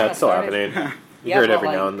happening now. Yeah, it's still happening. You hear it every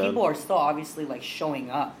now and then. People are still obviously like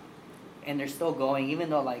showing up, and they're still going, even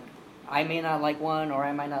though like I may not like one or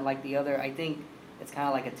I might not like the other. I think it's kind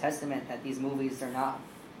of like a testament that these movies are not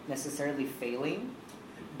necessarily failing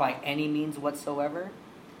by any means whatsoever.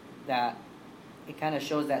 That it kind of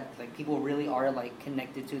shows that like people really are like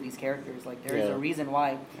connected to these characters. Like there is a reason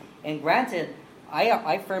why. And granted,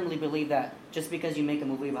 I firmly believe that just because you make a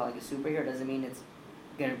movie about like a superhero doesn't mean it's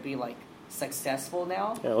gonna be like successful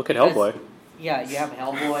now. Yeah, look at Hellboy. Yeah, you have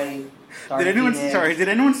Hellboy. Did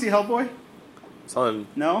anyone see Hellboy? It's on.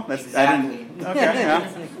 No, Exactly. Okay,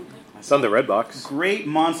 yeah. It's on the Redbox. Great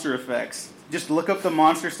monster effects. Just look up the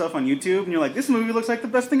monster stuff on YouTube, and you're like, this movie looks like the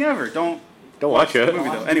best thing ever. Don't watch it. The movie,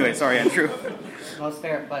 though. Anyway, sorry, Andrew. No, it's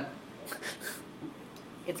fair, but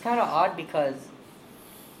it's kind of odd because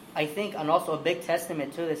I think, and also a big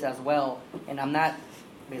testament to this as well, and I'm not,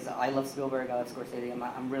 because I love Spielberg, I love Scorsese,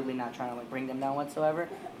 I'm really not trying to like bring them down whatsoever,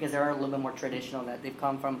 because they are a little bit more traditional, that they've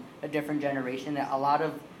come from a different generation, that a lot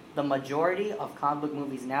of the majority of comic book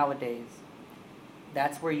movies nowadays,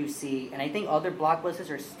 that's where you see, and I think other blockbusters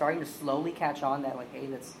are starting to slowly catch on that like, hey,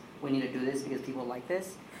 we need to do this because people like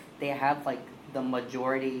this. They have like the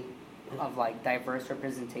majority of like diverse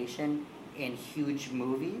representation in huge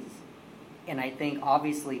movies. And I think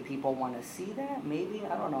obviously people want to see that. Maybe,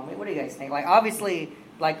 I don't know. What do you guys think? Like, obviously,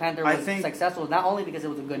 Black Panther was successful not only because it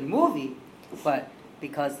was a good movie, but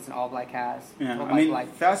because it's an all-black cast. Yeah, I mean,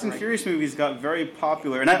 Fast and Furious movies got very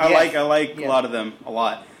popular, and I like a lot of them a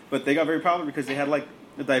lot. But they got very popular because they had like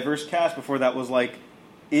a diverse cast before that was like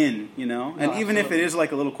in, you know. And even if it is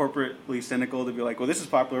like a little corporately cynical to be like, well, this is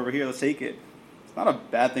popular over here, let's take it. It's not a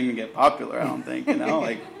bad thing to get popular, I don't think. You know,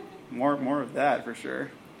 like more of that for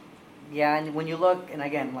sure. Yeah, and when you look, and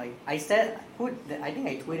again, like I said, I think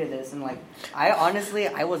I tweeted this, and like I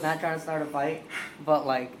was not trying to start a fight, but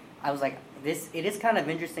like I was like, it is kind of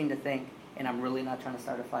interesting to think, and I'm really not trying to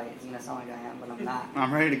start a fight. It's gonna sound like I am, but I'm not.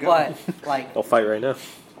 I'm ready to go. But like, I'll fight right now.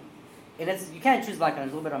 And you can't choose Black Panther.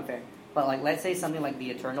 It's a little bit unfair. But like, let's say something like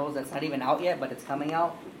The Eternals that's not even out yet, but it's coming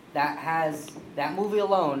out. That movie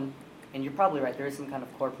alone, and you're probably right. There is some kind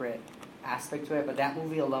of corporate aspect to it, but that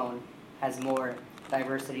movie alone has more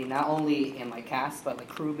diversity, not only in my cast, but like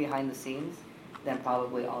crew behind the scenes, than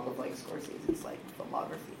probably all of like Scorsese's like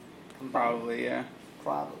filmography combined. Probably, yeah.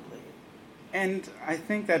 Probably. And I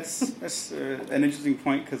think that's an interesting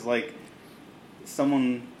point because like a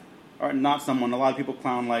lot of people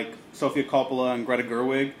clown like Sofia Coppola and Greta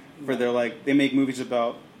Gerwig for their like they make movies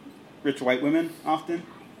about rich white women often,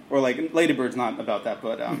 or like Lady Bird's not about that,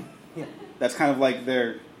 but that's kind of like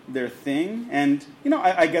their thing. And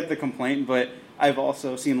I get the complaint, but I've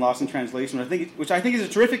also seen Lost in Translation, which I think is a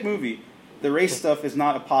terrific movie. The race stuff is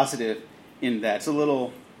not a positive in that. It's a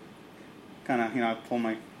little kind of I pull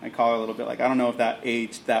my collar a little bit. Like I don't know if that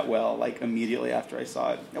aged that well. Like immediately after I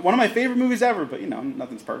saw it, one of my favorite movies ever, but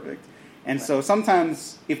nothing's perfect. And so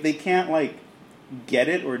sometimes if they can't like get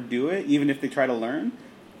it or do it, even if they try to learn,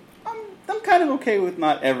 I'm kind of okay with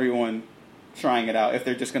not everyone trying it out if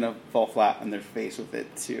they're just going to fall flat on their face with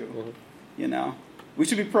it too. Mm-hmm. We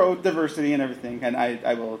should be pro diversity and everything, and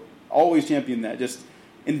I will always champion that. Just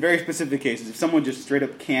in very specific cases, if someone just straight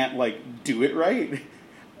up can't like do it right,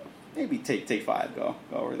 maybe take 5, go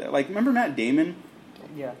over there. Like remember Matt Damon?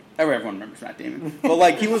 Yeah. Everyone remembers Matt Damon, but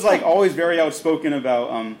like he was like always very outspoken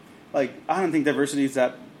about like I don't think diversity is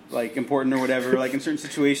that like important or whatever. Like in certain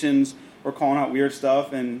situations, we're calling out weird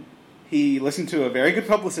stuff, and he listened to a very good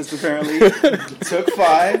publicist apparently, took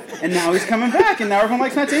 5, and now he's coming back, and now everyone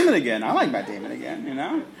likes Matt Damon again. I like Matt Damon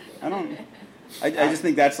again. I just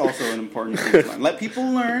think that's also an important thing to learn. Let people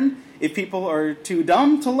learn. If people are too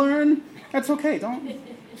dumb to learn, that's okay.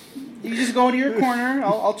 You just go into your corner.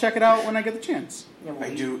 I'll check it out when I get the chance. Yeah,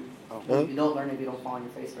 I do. You don't learn if you don't fall on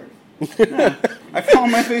your face first. Yeah, I fall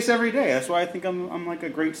on my face every day. That's why I think I'm like a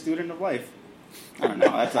great student of life. I don't know.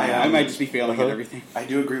 I might just be failing at everything. I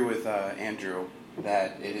do agree with Andrew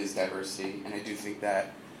that it is diversity, and I do think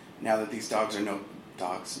that now that these now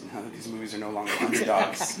that these movies are no longer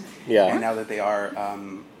underdogs, and now that they are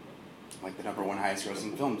like the #1 highest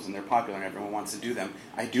grossing films and they're popular and everyone wants to do them,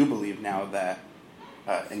 I do believe now that,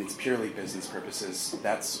 and it's purely business purposes,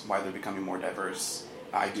 that's why they're becoming more diverse.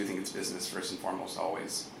 I do think it's business first and foremost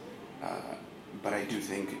always. But I do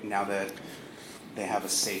think now that they have a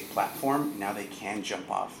safe platform, now they can jump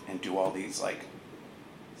off and do all these like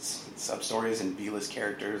sub-stories and B-list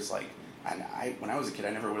characters. Like, when I was a kid, I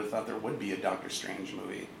never would have thought there would be a Doctor Strange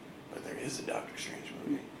movie, but there is a Doctor Strange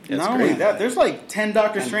movie. Not only that, there's like 10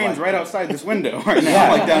 Doctor Strange right outside this window right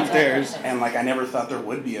now, like downstairs. And like, I never thought there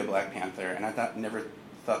would be a Black Panther, and never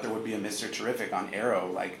thought there would be a Mr. Terrific on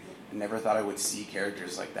Arrow. Like, I never thought I would see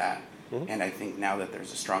characters like that. Mm-hmm. And I think now that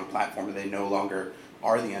there's a strong platform, they no longer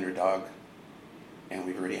are the underdog. And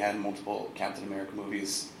we've already had multiple Captain America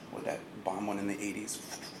movies with that bomb one in the 80s.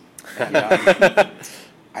 And,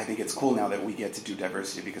 I think it's cool now that we get to do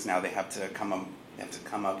diversity because now they have to come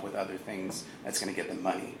up with other things that's going to get them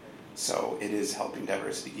money. So it is helping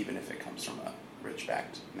diversity, even if it comes from a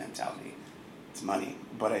rich-backed mentality. It's money,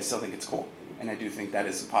 but I still think it's cool. And I do think that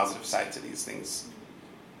is a positive side to these things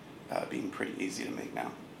being pretty easy to make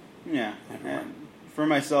now. Yeah. And for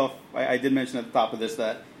myself, I did mention at the top of this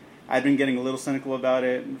that I've been getting a little cynical about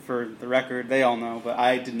it. For the record, they all know, but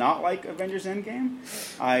I did not like Avengers Endgame.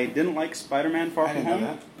 I didn't like Spider-Man Far From Home.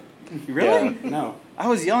 Know that. Really? Yeah, no. I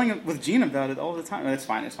was yelling with Gene about it all the time. It's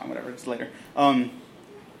fine, whatever. It's later.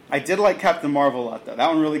 I did like Captain Marvel a lot, though. That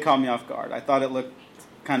one really caught me off guard. I thought it looked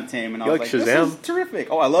kind of tame, and I was like, Shazam? This is terrific.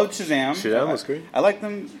 Oh, I loved Shazam. Shazam was great. I like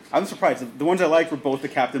them. I'm surprised. The ones I liked were both the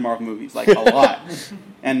Captain Marvel movies, like a lot.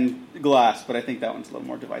 And Glass, but I think that one's a little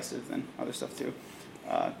more divisive than other stuff, too.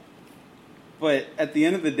 But at the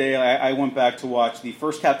end of the day, I went back to watch the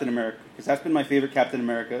first Captain America, because that's been my favorite Captain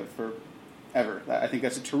America forever. I think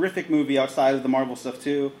that's a terrific movie outside of the Marvel stuff,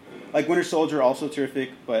 too. Like Winter Soldier, also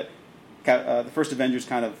terrific, but the first Avengers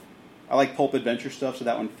I like pulp adventure stuff, so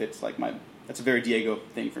that one fits like that's a very Diego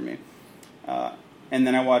thing for me. And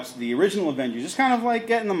then I watched the original Avengers, just kind of like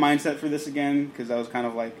getting the mindset for this again, because I was kind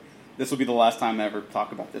of like, this will be the last time I ever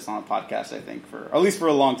talk about this on a podcast, I think, at least for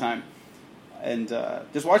a long time. And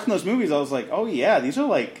just watching those movies, I was like, oh yeah, these are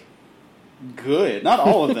like good. Not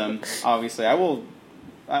all of them, obviously.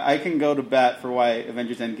 I can go to bat for why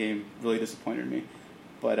Avengers Endgame really disappointed me.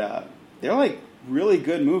 But they're like really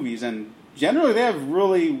good movies, and generally they have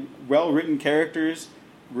really well-written characters,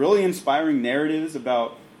 really inspiring narratives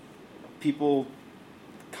about people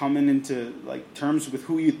coming into like terms with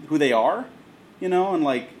who they are, and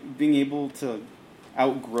like being able to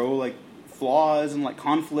outgrow like flaws and like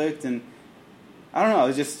conflict, and I don't know,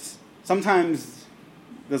 it's just sometimes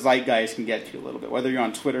the zeitgeist can get to you a little bit, whether you're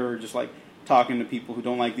on Twitter or just like talking to people who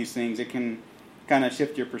don't like these things. It can kind of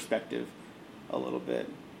shift your perspective a little bit.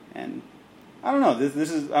 And I don't know,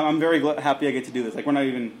 this is, I'm very happy I get to do this. Like, we're not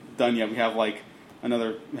even done yet. We have like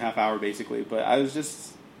another half hour basically, but I was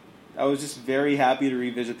just very happy to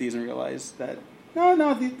revisit these and realize that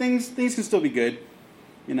no, things can still be good,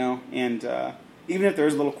 and even if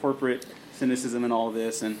there's a little corporate cynicism in all of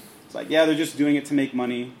this, and it's like, yeah, they're just doing it to make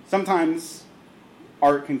money. Sometimes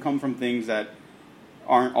art can come from things that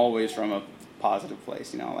aren't always from a positive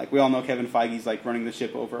place. Like we all know Kevin Feige's like running the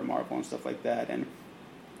ship over at Marvel and stuff like that. And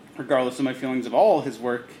regardless of my feelings of all his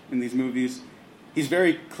work in these movies, he's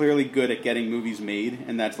very clearly good at getting movies made,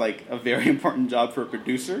 and that's like a very important job for a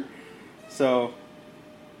producer. So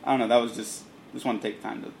I don't know. That was just want to take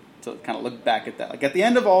time to kind of look back at that. Like at the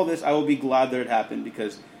end of all this, I will be glad that it happened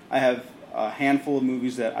because I have a handful of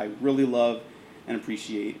movies that I really love and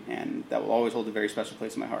appreciate, and that will always hold a very special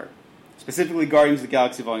place in my heart. Specifically, Guardians of the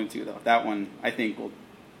Galaxy Volume 2, though. That one, I think, will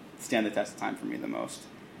stand the test of time for me the most.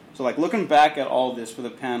 So, like, looking back at all this for the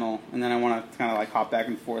panel, and then I want to kind of, like, hop back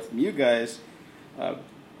and forth from you guys.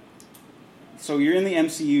 So you're in the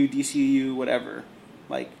MCU, DCU, whatever.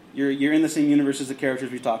 Like, you're in the same universe as the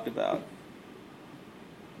characters we talked about.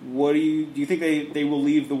 What do you think they will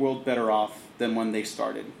leave the world better off than when they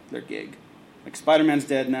started their gig? Like, Spider-Man's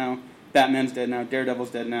dead now, Batman's dead now,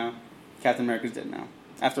 Daredevil's dead now, Captain America's dead now.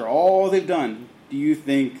 After all they've done, do you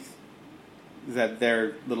think that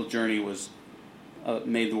their little journey was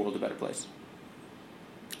made the world a better place?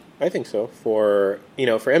 I think so. For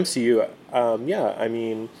MCU, yeah. I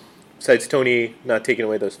mean, besides Tony not taking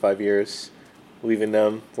away those 5 years, leaving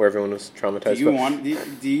them where everyone was traumatized.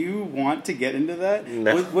 Do you want to get into that?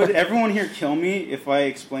 No. Would everyone here kill me if I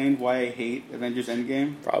explained why I hate Avengers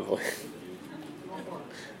Endgame? Probably.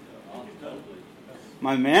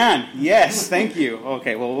 My man, yes, thank you.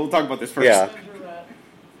 Okay, well, we'll talk about this first. Yeah.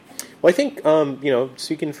 Well, I think,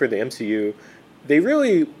 speaking for the MCU, they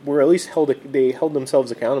really were at least held themselves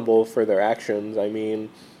accountable for their actions. I mean,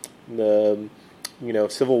 the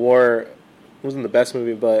Civil War wasn't the best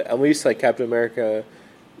movie, but at least like Captain America,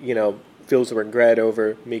 feels regret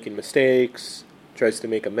over making mistakes, tries to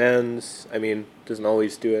make amends. I mean, doesn't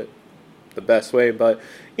always do it the best way, but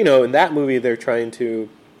in that movie they're trying to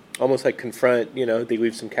almost like confront. They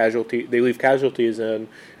leave casualties, and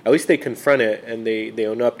at least they confront it and they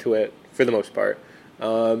own up to it for the most part.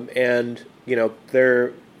 And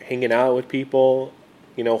they're hanging out with people.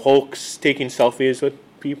 Hulk's taking selfies with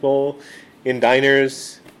people in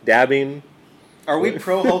diners, dabbing. Are we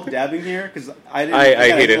pro Hulk dabbing here? Because I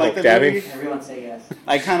hated Hulk dabbing. Everyone say yes.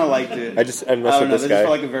 I kind of liked it. I messed with this That just guy. felt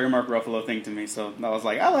like a very Mark Ruffalo thing to me. So I was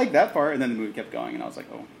like, I like that part, and then the movie kept going, and I was like,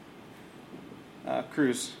 oh.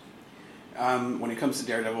 Cruz. When it comes to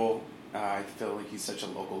Daredevil, I feel like he's such a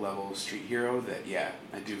local level street hero that, yeah,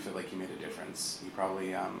 I do feel like he made a difference. He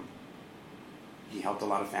probably he helped a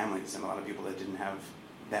lot of families and a lot of people that didn't have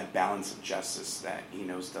that balance of justice that he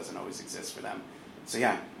knows doesn't always exist for them. So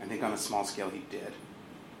yeah, I think on a small scale he did,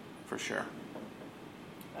 for sure.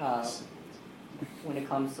 When it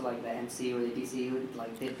comes to like the MCU or the DCU,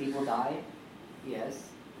 like did people die? Yes.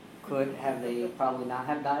 Could have they probably not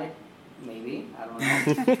have died? Maybe. I don't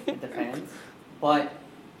know. It depends. But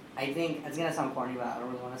I think it's gonna sound corny, but I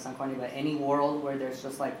don't really want to sound corny. But any world where there's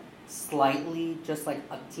just like slightly, just like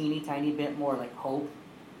a teeny tiny bit more like hope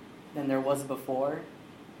than there was before,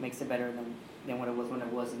 makes it better than what it was when it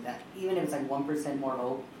wasn't. That even if it's like 1% more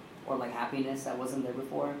hope or like happiness that wasn't there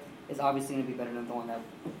before, is obviously gonna be better than the one that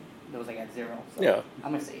was like at 0. So yeah,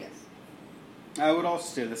 I'm gonna say yes. I would also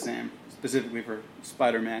say the same, specifically for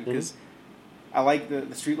Spider-Man, because I like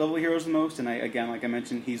the street level heroes the most, and like I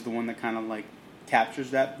mentioned, he's the one that kind of like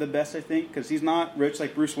captures that the best, I think, because he's not rich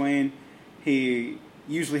like Bruce Wayne. He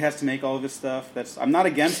usually has to make all of his stuff. I'm not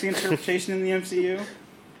against the interpretation in the MCU,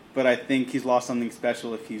 but I think he's lost something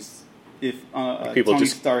special if Tony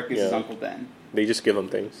Stark is his Uncle Ben. They just give him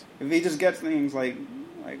things. If he just gets things like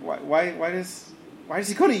why does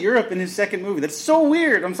he go to Europe in his second movie? That's so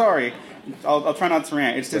weird. I'm sorry. I'll try not to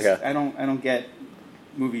rant. It's just I don't get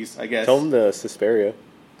movies, I guess. Tell him the Suspiria.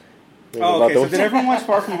 Oh, okay. So did everyone watch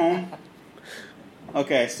Far From Home?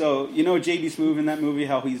 Okay, so J.B. Smoove in that movie,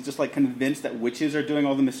 how he's just like convinced that witches are doing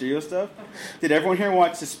all the Mysterio stuff? Did everyone here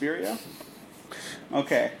watch Suspiria?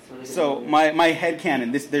 Okay, so my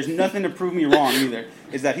headcanon, there's nothing to prove me wrong either,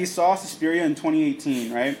 is that he saw Suspiria in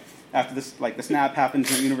 2018, right? After this, like the snap happens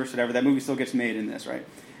in the universe, whatever, that movie still gets made in this, right?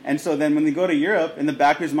 And so then when they go to Europe, in the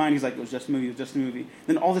back of his mind, he's like, it was just a movie.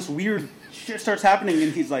 Then all this weird shit starts happening,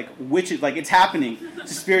 and he's like, witches, like, it's happening.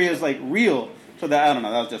 Suspiria is, like, real. So that, I don't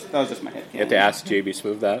know, that was just my head. You have to ask J.B.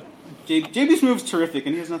 Smoove that. J.B. Smoove's terrific,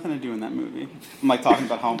 and he has nothing to do in that movie. I'm, like, talking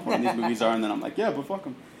about how important these movies are, and then I'm like, yeah, but fuck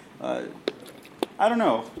him. I don't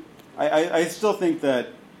know. I still think that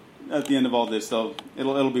at the end of all this, it'll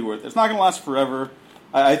be worth it. It's not going to last forever.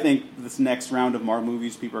 I think this next round of Marvel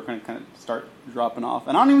movies, people are going to kind of start dropping off.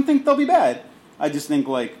 And I don't even think they'll be bad. I just think,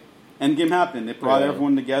 like, Endgame happened. It brought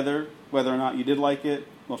everyone together, whether or not you did like it.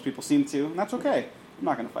 Most people seem to, and that's okay. I'm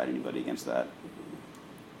not going to fight anybody against that.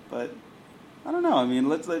 But, I don't know. I mean,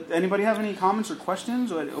 let anybody have any comments or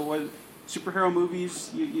questions? What superhero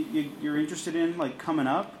movies you're interested in, like, coming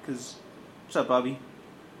up? Because, what's up, Bobby?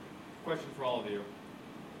 Question for all of you.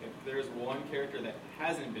 If there's one character that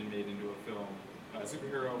hasn't been made into a film,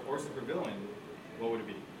 superhero or supervillain, what would it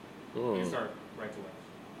be? You can start right to left.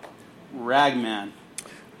 Ragman.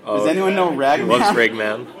 Does anyone know Ragman? Who loves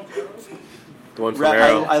Ragman? The one from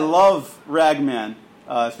Arrow. I love Ragman,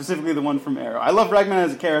 specifically the one from Arrow. I love Ragman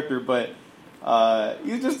as a character, but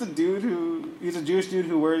he's just he's a Jewish dude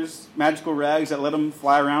who wears magical rags that let him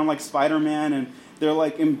fly around like Spider-Man, and they're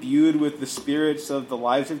like imbued with the spirits of the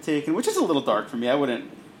lives they've taken, which is a little dark for me.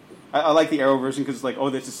 I like the Arrow version because it's like, oh,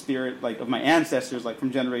 there's a spirit like of my ancestors, like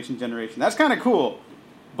from generation to generation. That's kind of cool,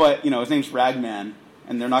 but his name's Ragman.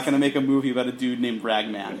 And they're not going to make a movie about a dude named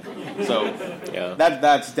Ragman. So yeah.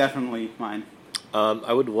 That's definitely mine.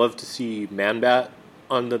 I would love to see Man-Bat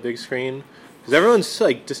on the big screen. Because everyone's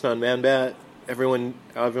like just on Man-Bat. Everyone's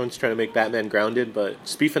trying to make Batman grounded, but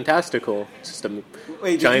just be fantastical. It's just a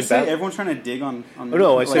giant bat. Everyone's trying to dig on Oh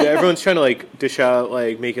no, I said everyone's trying to like dish out,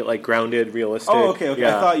 like make it like grounded, realistic. Oh, okay.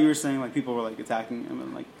 Yeah. I thought you were saying like people were like attacking him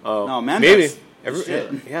and like. Oh, no, Man-Bat's maybe.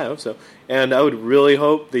 shit. I hope so. And I would really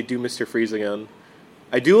hope they do Mr. Freeze again.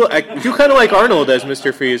 I do kind of like Arnold as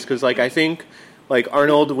Mr. Freeze because like I think like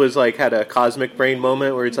Arnold was like had a cosmic brain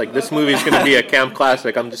moment where it's like this movie's going to be a camp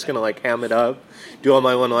classic. I'm just going to like ham it up, do all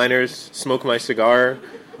my one-liners, smoke my cigar,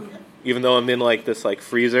 even though I'm in like this like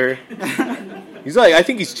freezer. I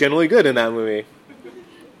think he's generally good in that movie.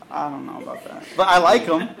 I don't know about that, but I like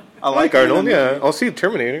him. I like Arnold. Yeah, I'll see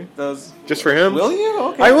Terminator. Just for him. Will you?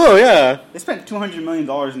 Okay. I will. Yeah. They spent $200 million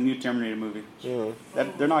in a new Terminator movie. Yeah.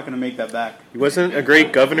 They're not going to make that back. He wasn't a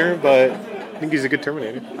great governor, but I think he's a good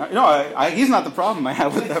Terminator. He's not the problem I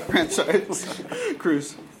have with that franchise.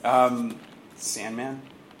 Cruz. Sandman,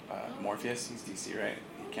 Morpheus. He's DC, right?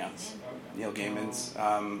 He counts. Neil Gaiman's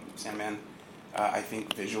Sandman. I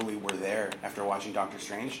think visually we're there. After watching Doctor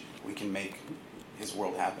Strange, we can make his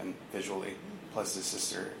world happen visually. Plus, his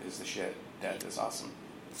sister is the shit. Dad is awesome.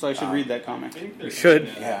 So I should read that comic. You should.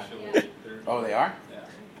 Yeah. Oh, they are? Yeah.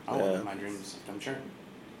 Oh, Yeah. my dreams, I'm sure.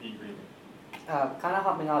 Kind of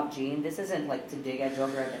hopping off Gene, this isn't like to dig at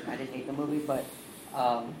Joker. I didn't hate the movie, but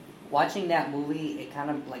watching that movie, it kind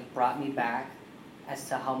of like brought me back as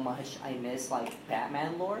to how much I miss like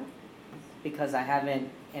Batman lore, because I haven't,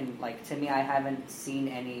 and like to me, I haven't seen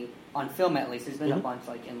any on film at least. There's been a bunch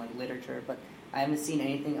like in like literature, but I haven't seen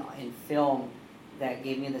anything in film that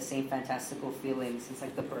gave me the same fantastical feeling since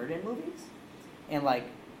like the Burton movies, and like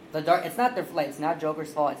the dark. It's not it's not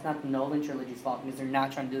Joker's fault. It's not the Nolan trilogy's fault because they're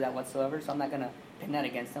not trying to do that whatsoever. So I'm not gonna pin that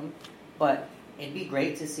against them. But it'd be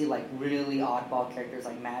great to see like really oddball characters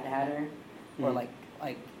like Mad Hatter or like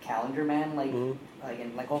Calendar Man,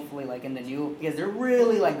 and like hopefully like in the new, because they're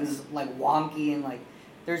really like this like wonky and like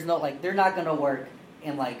there's no like they're not gonna work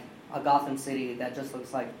in like a Gotham City that just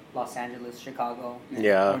looks like Los Angeles, Chicago,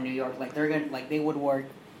 or New York. Like they're gonna like they would work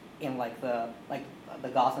in like the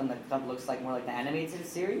Gotham that looks like more like the animated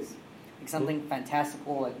series, like something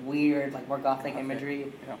fantastical, like weird, like more gothic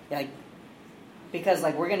imagery, like because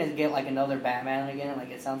like we're gonna get like another Batman again. Like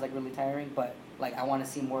it sounds like really tiring, but like I want to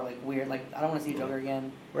see more like weird. Like I don't want to see Joker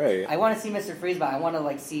again. Right. I want to see Mr. Freeze, but I want to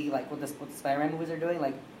like see like what the Spider-Man movies are doing,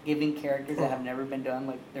 like giving characters that have never been done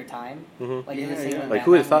like their time. Like in the same like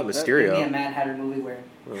who would have thought Mysterio? Give me a Mad Hatter movie where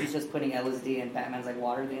he's just putting LSD in Batman's like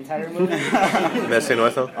water the entire movie. Messing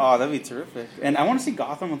with him. Oh, that'd be terrific. And I want to see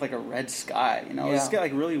Gotham with like a red sky. It's get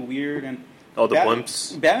like really weird and. Oh, the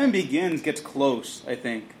blimps. Batman Begins gets close, I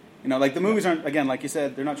think. Like the movies aren't, again, like you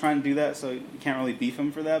said, they're not trying to do that, so you can't really beef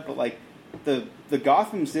them for that. But like the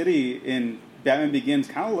Gotham City in Batman Begins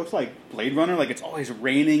kind of looks like Blade Runner. Like it's always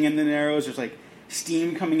raining in the Narrows. There's like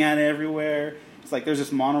steam coming out everywhere. It's like there's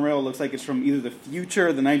this monorail. It looks like it's from either the future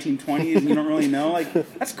or the 1920s, and you don't really know. Like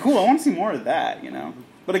that's cool. I want to see more of that.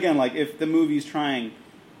 But again, like if the movie's trying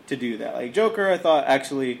to do that, like Joker, I thought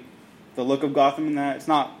actually. The look of Gotham in that, it's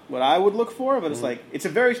not what I would look for, but it's like, it's a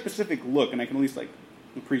very specific look, and I can at least like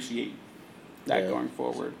appreciate that going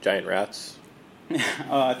forward. Giant rats.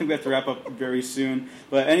 I think we have to wrap up very soon.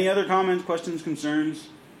 But any other comments, questions, concerns,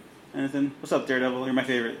 anything? What's up, Daredevil? You're my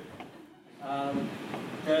favorite.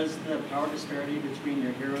 Does the power disparity between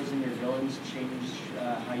your heroes and your villains change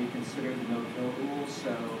how you consider the no-kill rule?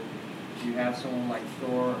 So you have someone like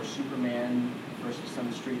Thor or Superman versus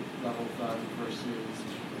some street-level thug versus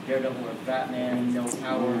Daredevil or Batman, no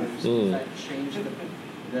powers. Does that change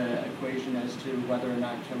the equation as to whether or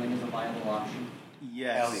not killing is a viable option?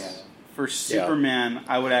 Yes. Hell yeah. For Superman,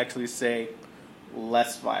 I would actually say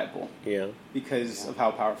less viable. Yeah. Because of how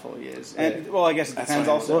powerful he is. And, well, I guess it depends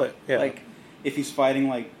also. Yeah. Like, if he's fighting,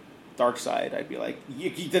 like, dark side, I'd be like, you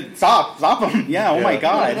did stop him. Yeah, oh my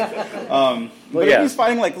God. But if he's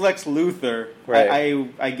fighting like Lex Luthor, right.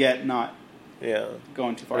 I get not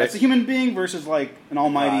going too far. It's a human being versus like an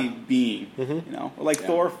almighty being, you know? Or like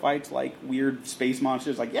Thor fights like weird space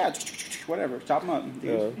monsters, like, whatever, chop him up.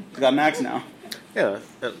 Dude. He's got an axe now. Yeah.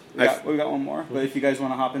 We got one more, but if you guys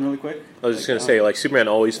want to hop in really quick. I was just going to say, like, Superman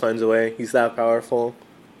always finds a way. He's that powerful.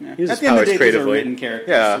 Yeah. At the end of the day, these are written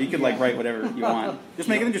characters, so you could like write whatever you want. Just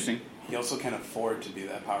make it interesting. He also can afford to be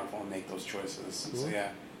that powerful and make those choices. So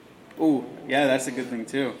Ooh, yeah, that's a good thing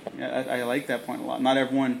too. Yeah, I like that point a lot. Not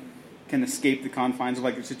everyone can escape the confines of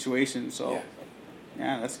like their situation, so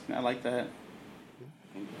I like that.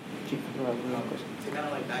 To kind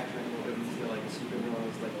of like backtrack a little bit into like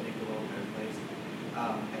superheroes like make the world a better place. I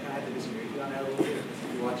kind of have to disagree with you on that a little bit because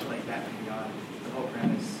if you watch like Batman Beyond, the whole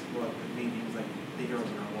premise, well, the main thing is like the heroes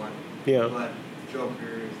are not one. Yeah. But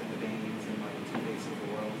Jokers and the Banes and like the Two-Faces of the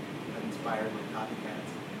world have inspired like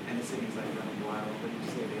copycats, and the city's like running wild. But you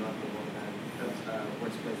say they left the world kind of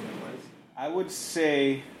worse place than it was. I would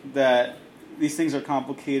say that these things are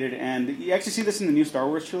complicated, and you actually see this in the new Star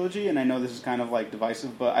Wars trilogy, and I know this is kind of like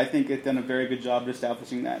divisive, but I think it's done a very good job of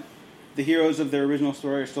establishing that the heroes of their original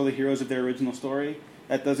story are still the heroes of their original story.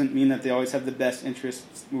 That doesn't mean that they always have the best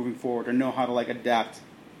interests moving forward or know how to like adapt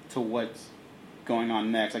to what's going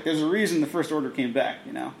on next. Like there's a reason the First Order came back,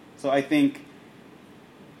 you know? So I think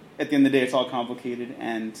at the end of the day it's all complicated,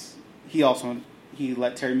 and he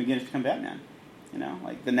let Terry McGinnis become Batman. You know,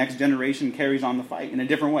 like the next generation carries on the fight in a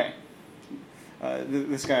different way.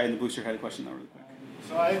 This guy in the booster had a question though, really quick.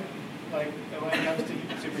 So I like when it comes to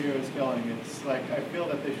superheroes killing, it's like I feel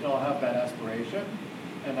that they should all have that aspiration,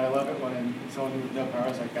 and I love it when someone with no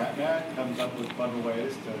powers like Batman comes up with clever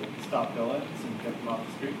ways to stop villains and get them off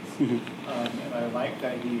the streets. And I like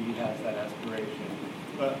that he has that aspiration.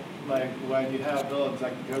 But like when you have villains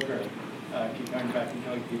like the Joker keep coming back and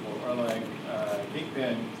killing people, or like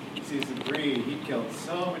Kingpin season 3, he killed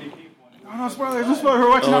so many people. Oh, no spoilers! No spoilers. We're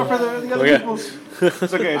watching out for the other people's.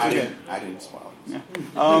 It's okay. It's okay. I didn't spoil it.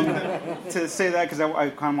 Yeah. To say that, because I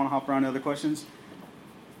kind of want to hop around to other questions,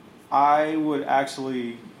 I would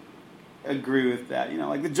actually agree with that. You know,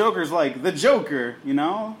 like the Joker's like the Joker. You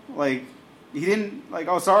know, like he didn't like.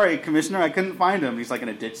 Oh, sorry, Commissioner, I couldn't find him. He's like in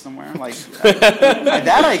a ditch somewhere. Like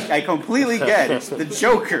that, I completely get. It's the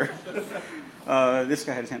Joker. This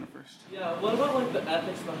guy had his hand up first. Yeah, what about like the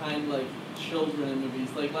ethics behind like children in movies?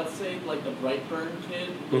 Like let's say like the Brightburn kid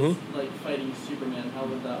was like fighting Superman. How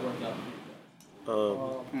would that work out?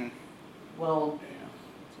 Well,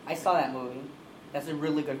 I saw that movie. That's a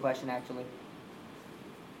really good question, actually.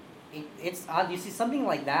 It's you see something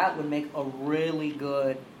like that would make a really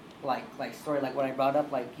good like story. Like what I brought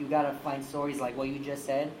up, like you gotta find stories like what you just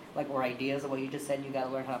said, like or ideas of what you just said. You gotta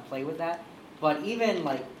learn how to play with that. But even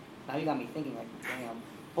like now you got me thinking like damn.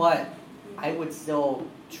 But I would still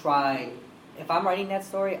try, if I'm writing that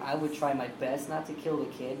story, I would try my best not to kill the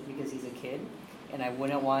kid because he's a kid, and I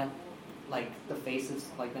wouldn't want like the face of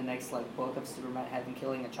like the next like book of Superman having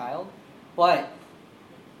killing a child. But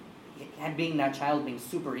and being that child being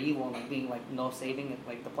super evil and like being like no saving,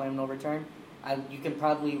 like the point of no return, you can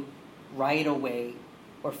probably write a way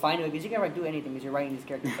or find a way, because you can do anything because you're writing these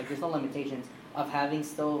characters. Like there's no limitations of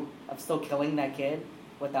still killing that kid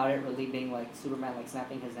without it really being like Superman like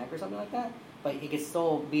snapping his neck or something like that. But it could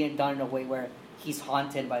still be done in a way where he's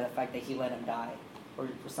haunted by the fact that he let him die, or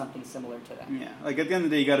something similar to that. Yeah, like at the end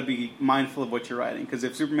of the day, you got to be mindful of what you're writing, because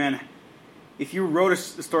if you wrote a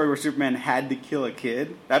story where Superman had to kill a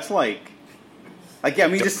kid, that's like yeah,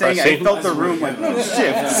 me just saying I felt the room like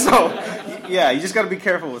shift. So yeah, you just got to be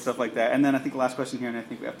careful with stuff like that. And then I think the last question here, and I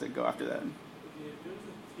think we have to go after that.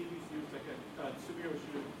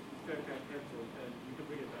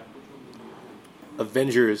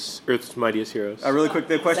 Avengers, Earth's Mightiest Heroes. Really quick,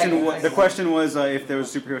 the question was if there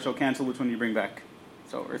was a superhero show canceled, which one do you bring back?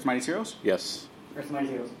 So, Earth's Mightiest Heroes? Yes. Earth's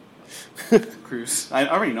Mightiest Heroes. Cruz. I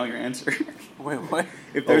already know your answer. Wait, what?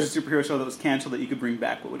 If there's a superhero show that was canceled that you could bring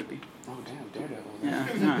back, what would it be? Oh, damn, Daredevil. Yeah.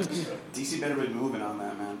 DC better be moving on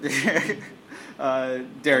that, man.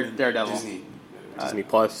 Daredevil. Disney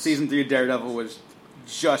Plus. Season 3 of Daredevil was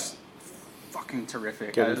just fucking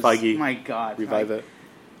terrific. Kevin Feige. My God. Revive it.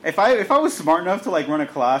 If I was smart enough to like run a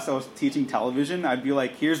class that was teaching television, I'd be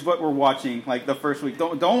like, here's what we're watching like the first week.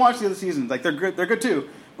 Don't watch the other seasons. Like they're good too.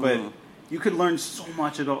 But you could learn so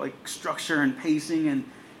much about like structure and pacing and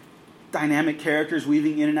dynamic characters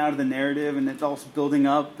weaving in and out of the narrative, and it's all building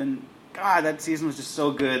up. And God, that season was just so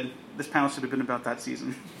good. This panel should have been about that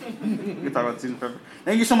season. We could talk about the season forever.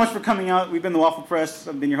 Thank you so much for coming out. We've been the Waffle Press.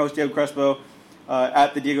 I've been your host, Diego Crespo.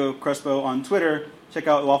 at the Diego Crespo on Twitter. Check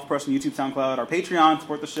out the Waffle Press on YouTube, SoundCloud, our Patreon.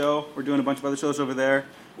 Support the show. We're doing a bunch of other shows over there.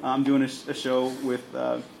 I'm doing a show with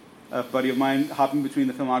a buddy of mine, hopping between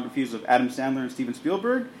the filmographies of Adam Sandler and Steven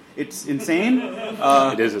Spielberg. It's insane.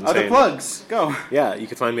 It is insane. Other plugs, go. Yeah, you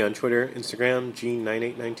can find me on Twitter, Instagram,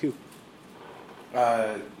 G9892.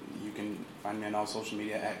 You can find me on all social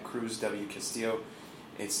media at Cruz W Castillo.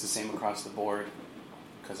 It's the same across the board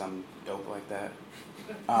because I'm dope like that.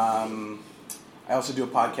 I also do a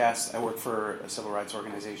podcast. I work for a civil rights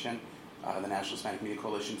organization, the National Hispanic Media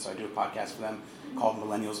Coalition, so I do a podcast for them called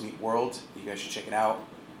Millennials Meet World. You guys should check it out.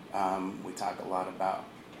 We talk a lot about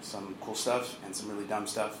some cool stuff and some really dumb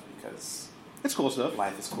stuff because it's cool stuff.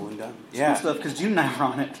 Life is cool and dumb. It's cool stuff because June and I are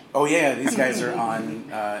on it. Oh yeah, these guys are on.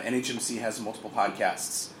 NHMC has multiple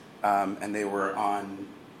podcasts, and they were on.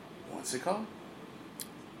 What's it called?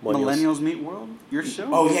 Millennials Meet World? Your show?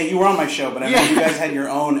 Oh yeah, you were on my show, but I know you guys had your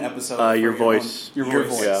own episode. Your voice. Your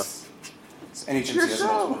voice. Yeah. NHMC has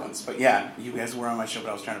multiple ones, but yeah, you guys were on my show, but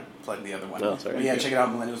I was trying to plug the other one. Oh, sorry. But yeah, check it out,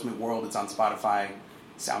 Millennials Meet World. It's on Spotify,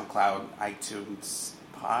 SoundCloud, iTunes,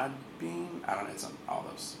 Podbean. I don't know. It's on all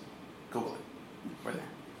those. Google it. We're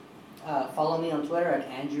there. Follow me on Twitter at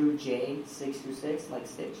AndrewJ626, like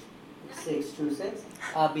Stitch, 626.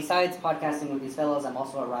 Besides podcasting with these fellows, I'm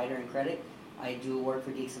also a writer and critic. I do work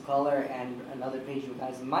for Geeks of Color and another page you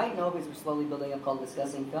guys might know because we're slowly building up called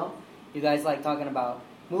Discussing Film. You guys like talking about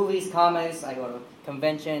movies, comics. I go to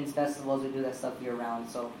conventions, festivals. We do that stuff year round.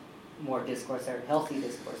 So more discourse there, healthy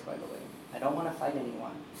discourse, by the way. I don't want to fight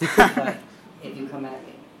anyone, but if you come at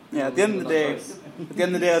me. Yeah, at the end of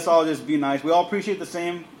the day, let's all just be nice. We all appreciate the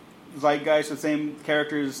same zeitgeist, the same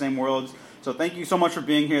characters, the same worlds. So thank you so much for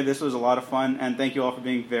being here. This was a lot of fun, and thank you all for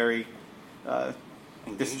being very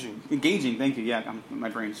engaging. Thank you. Yeah, my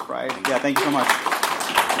brain's fried. Yeah, thank you so much.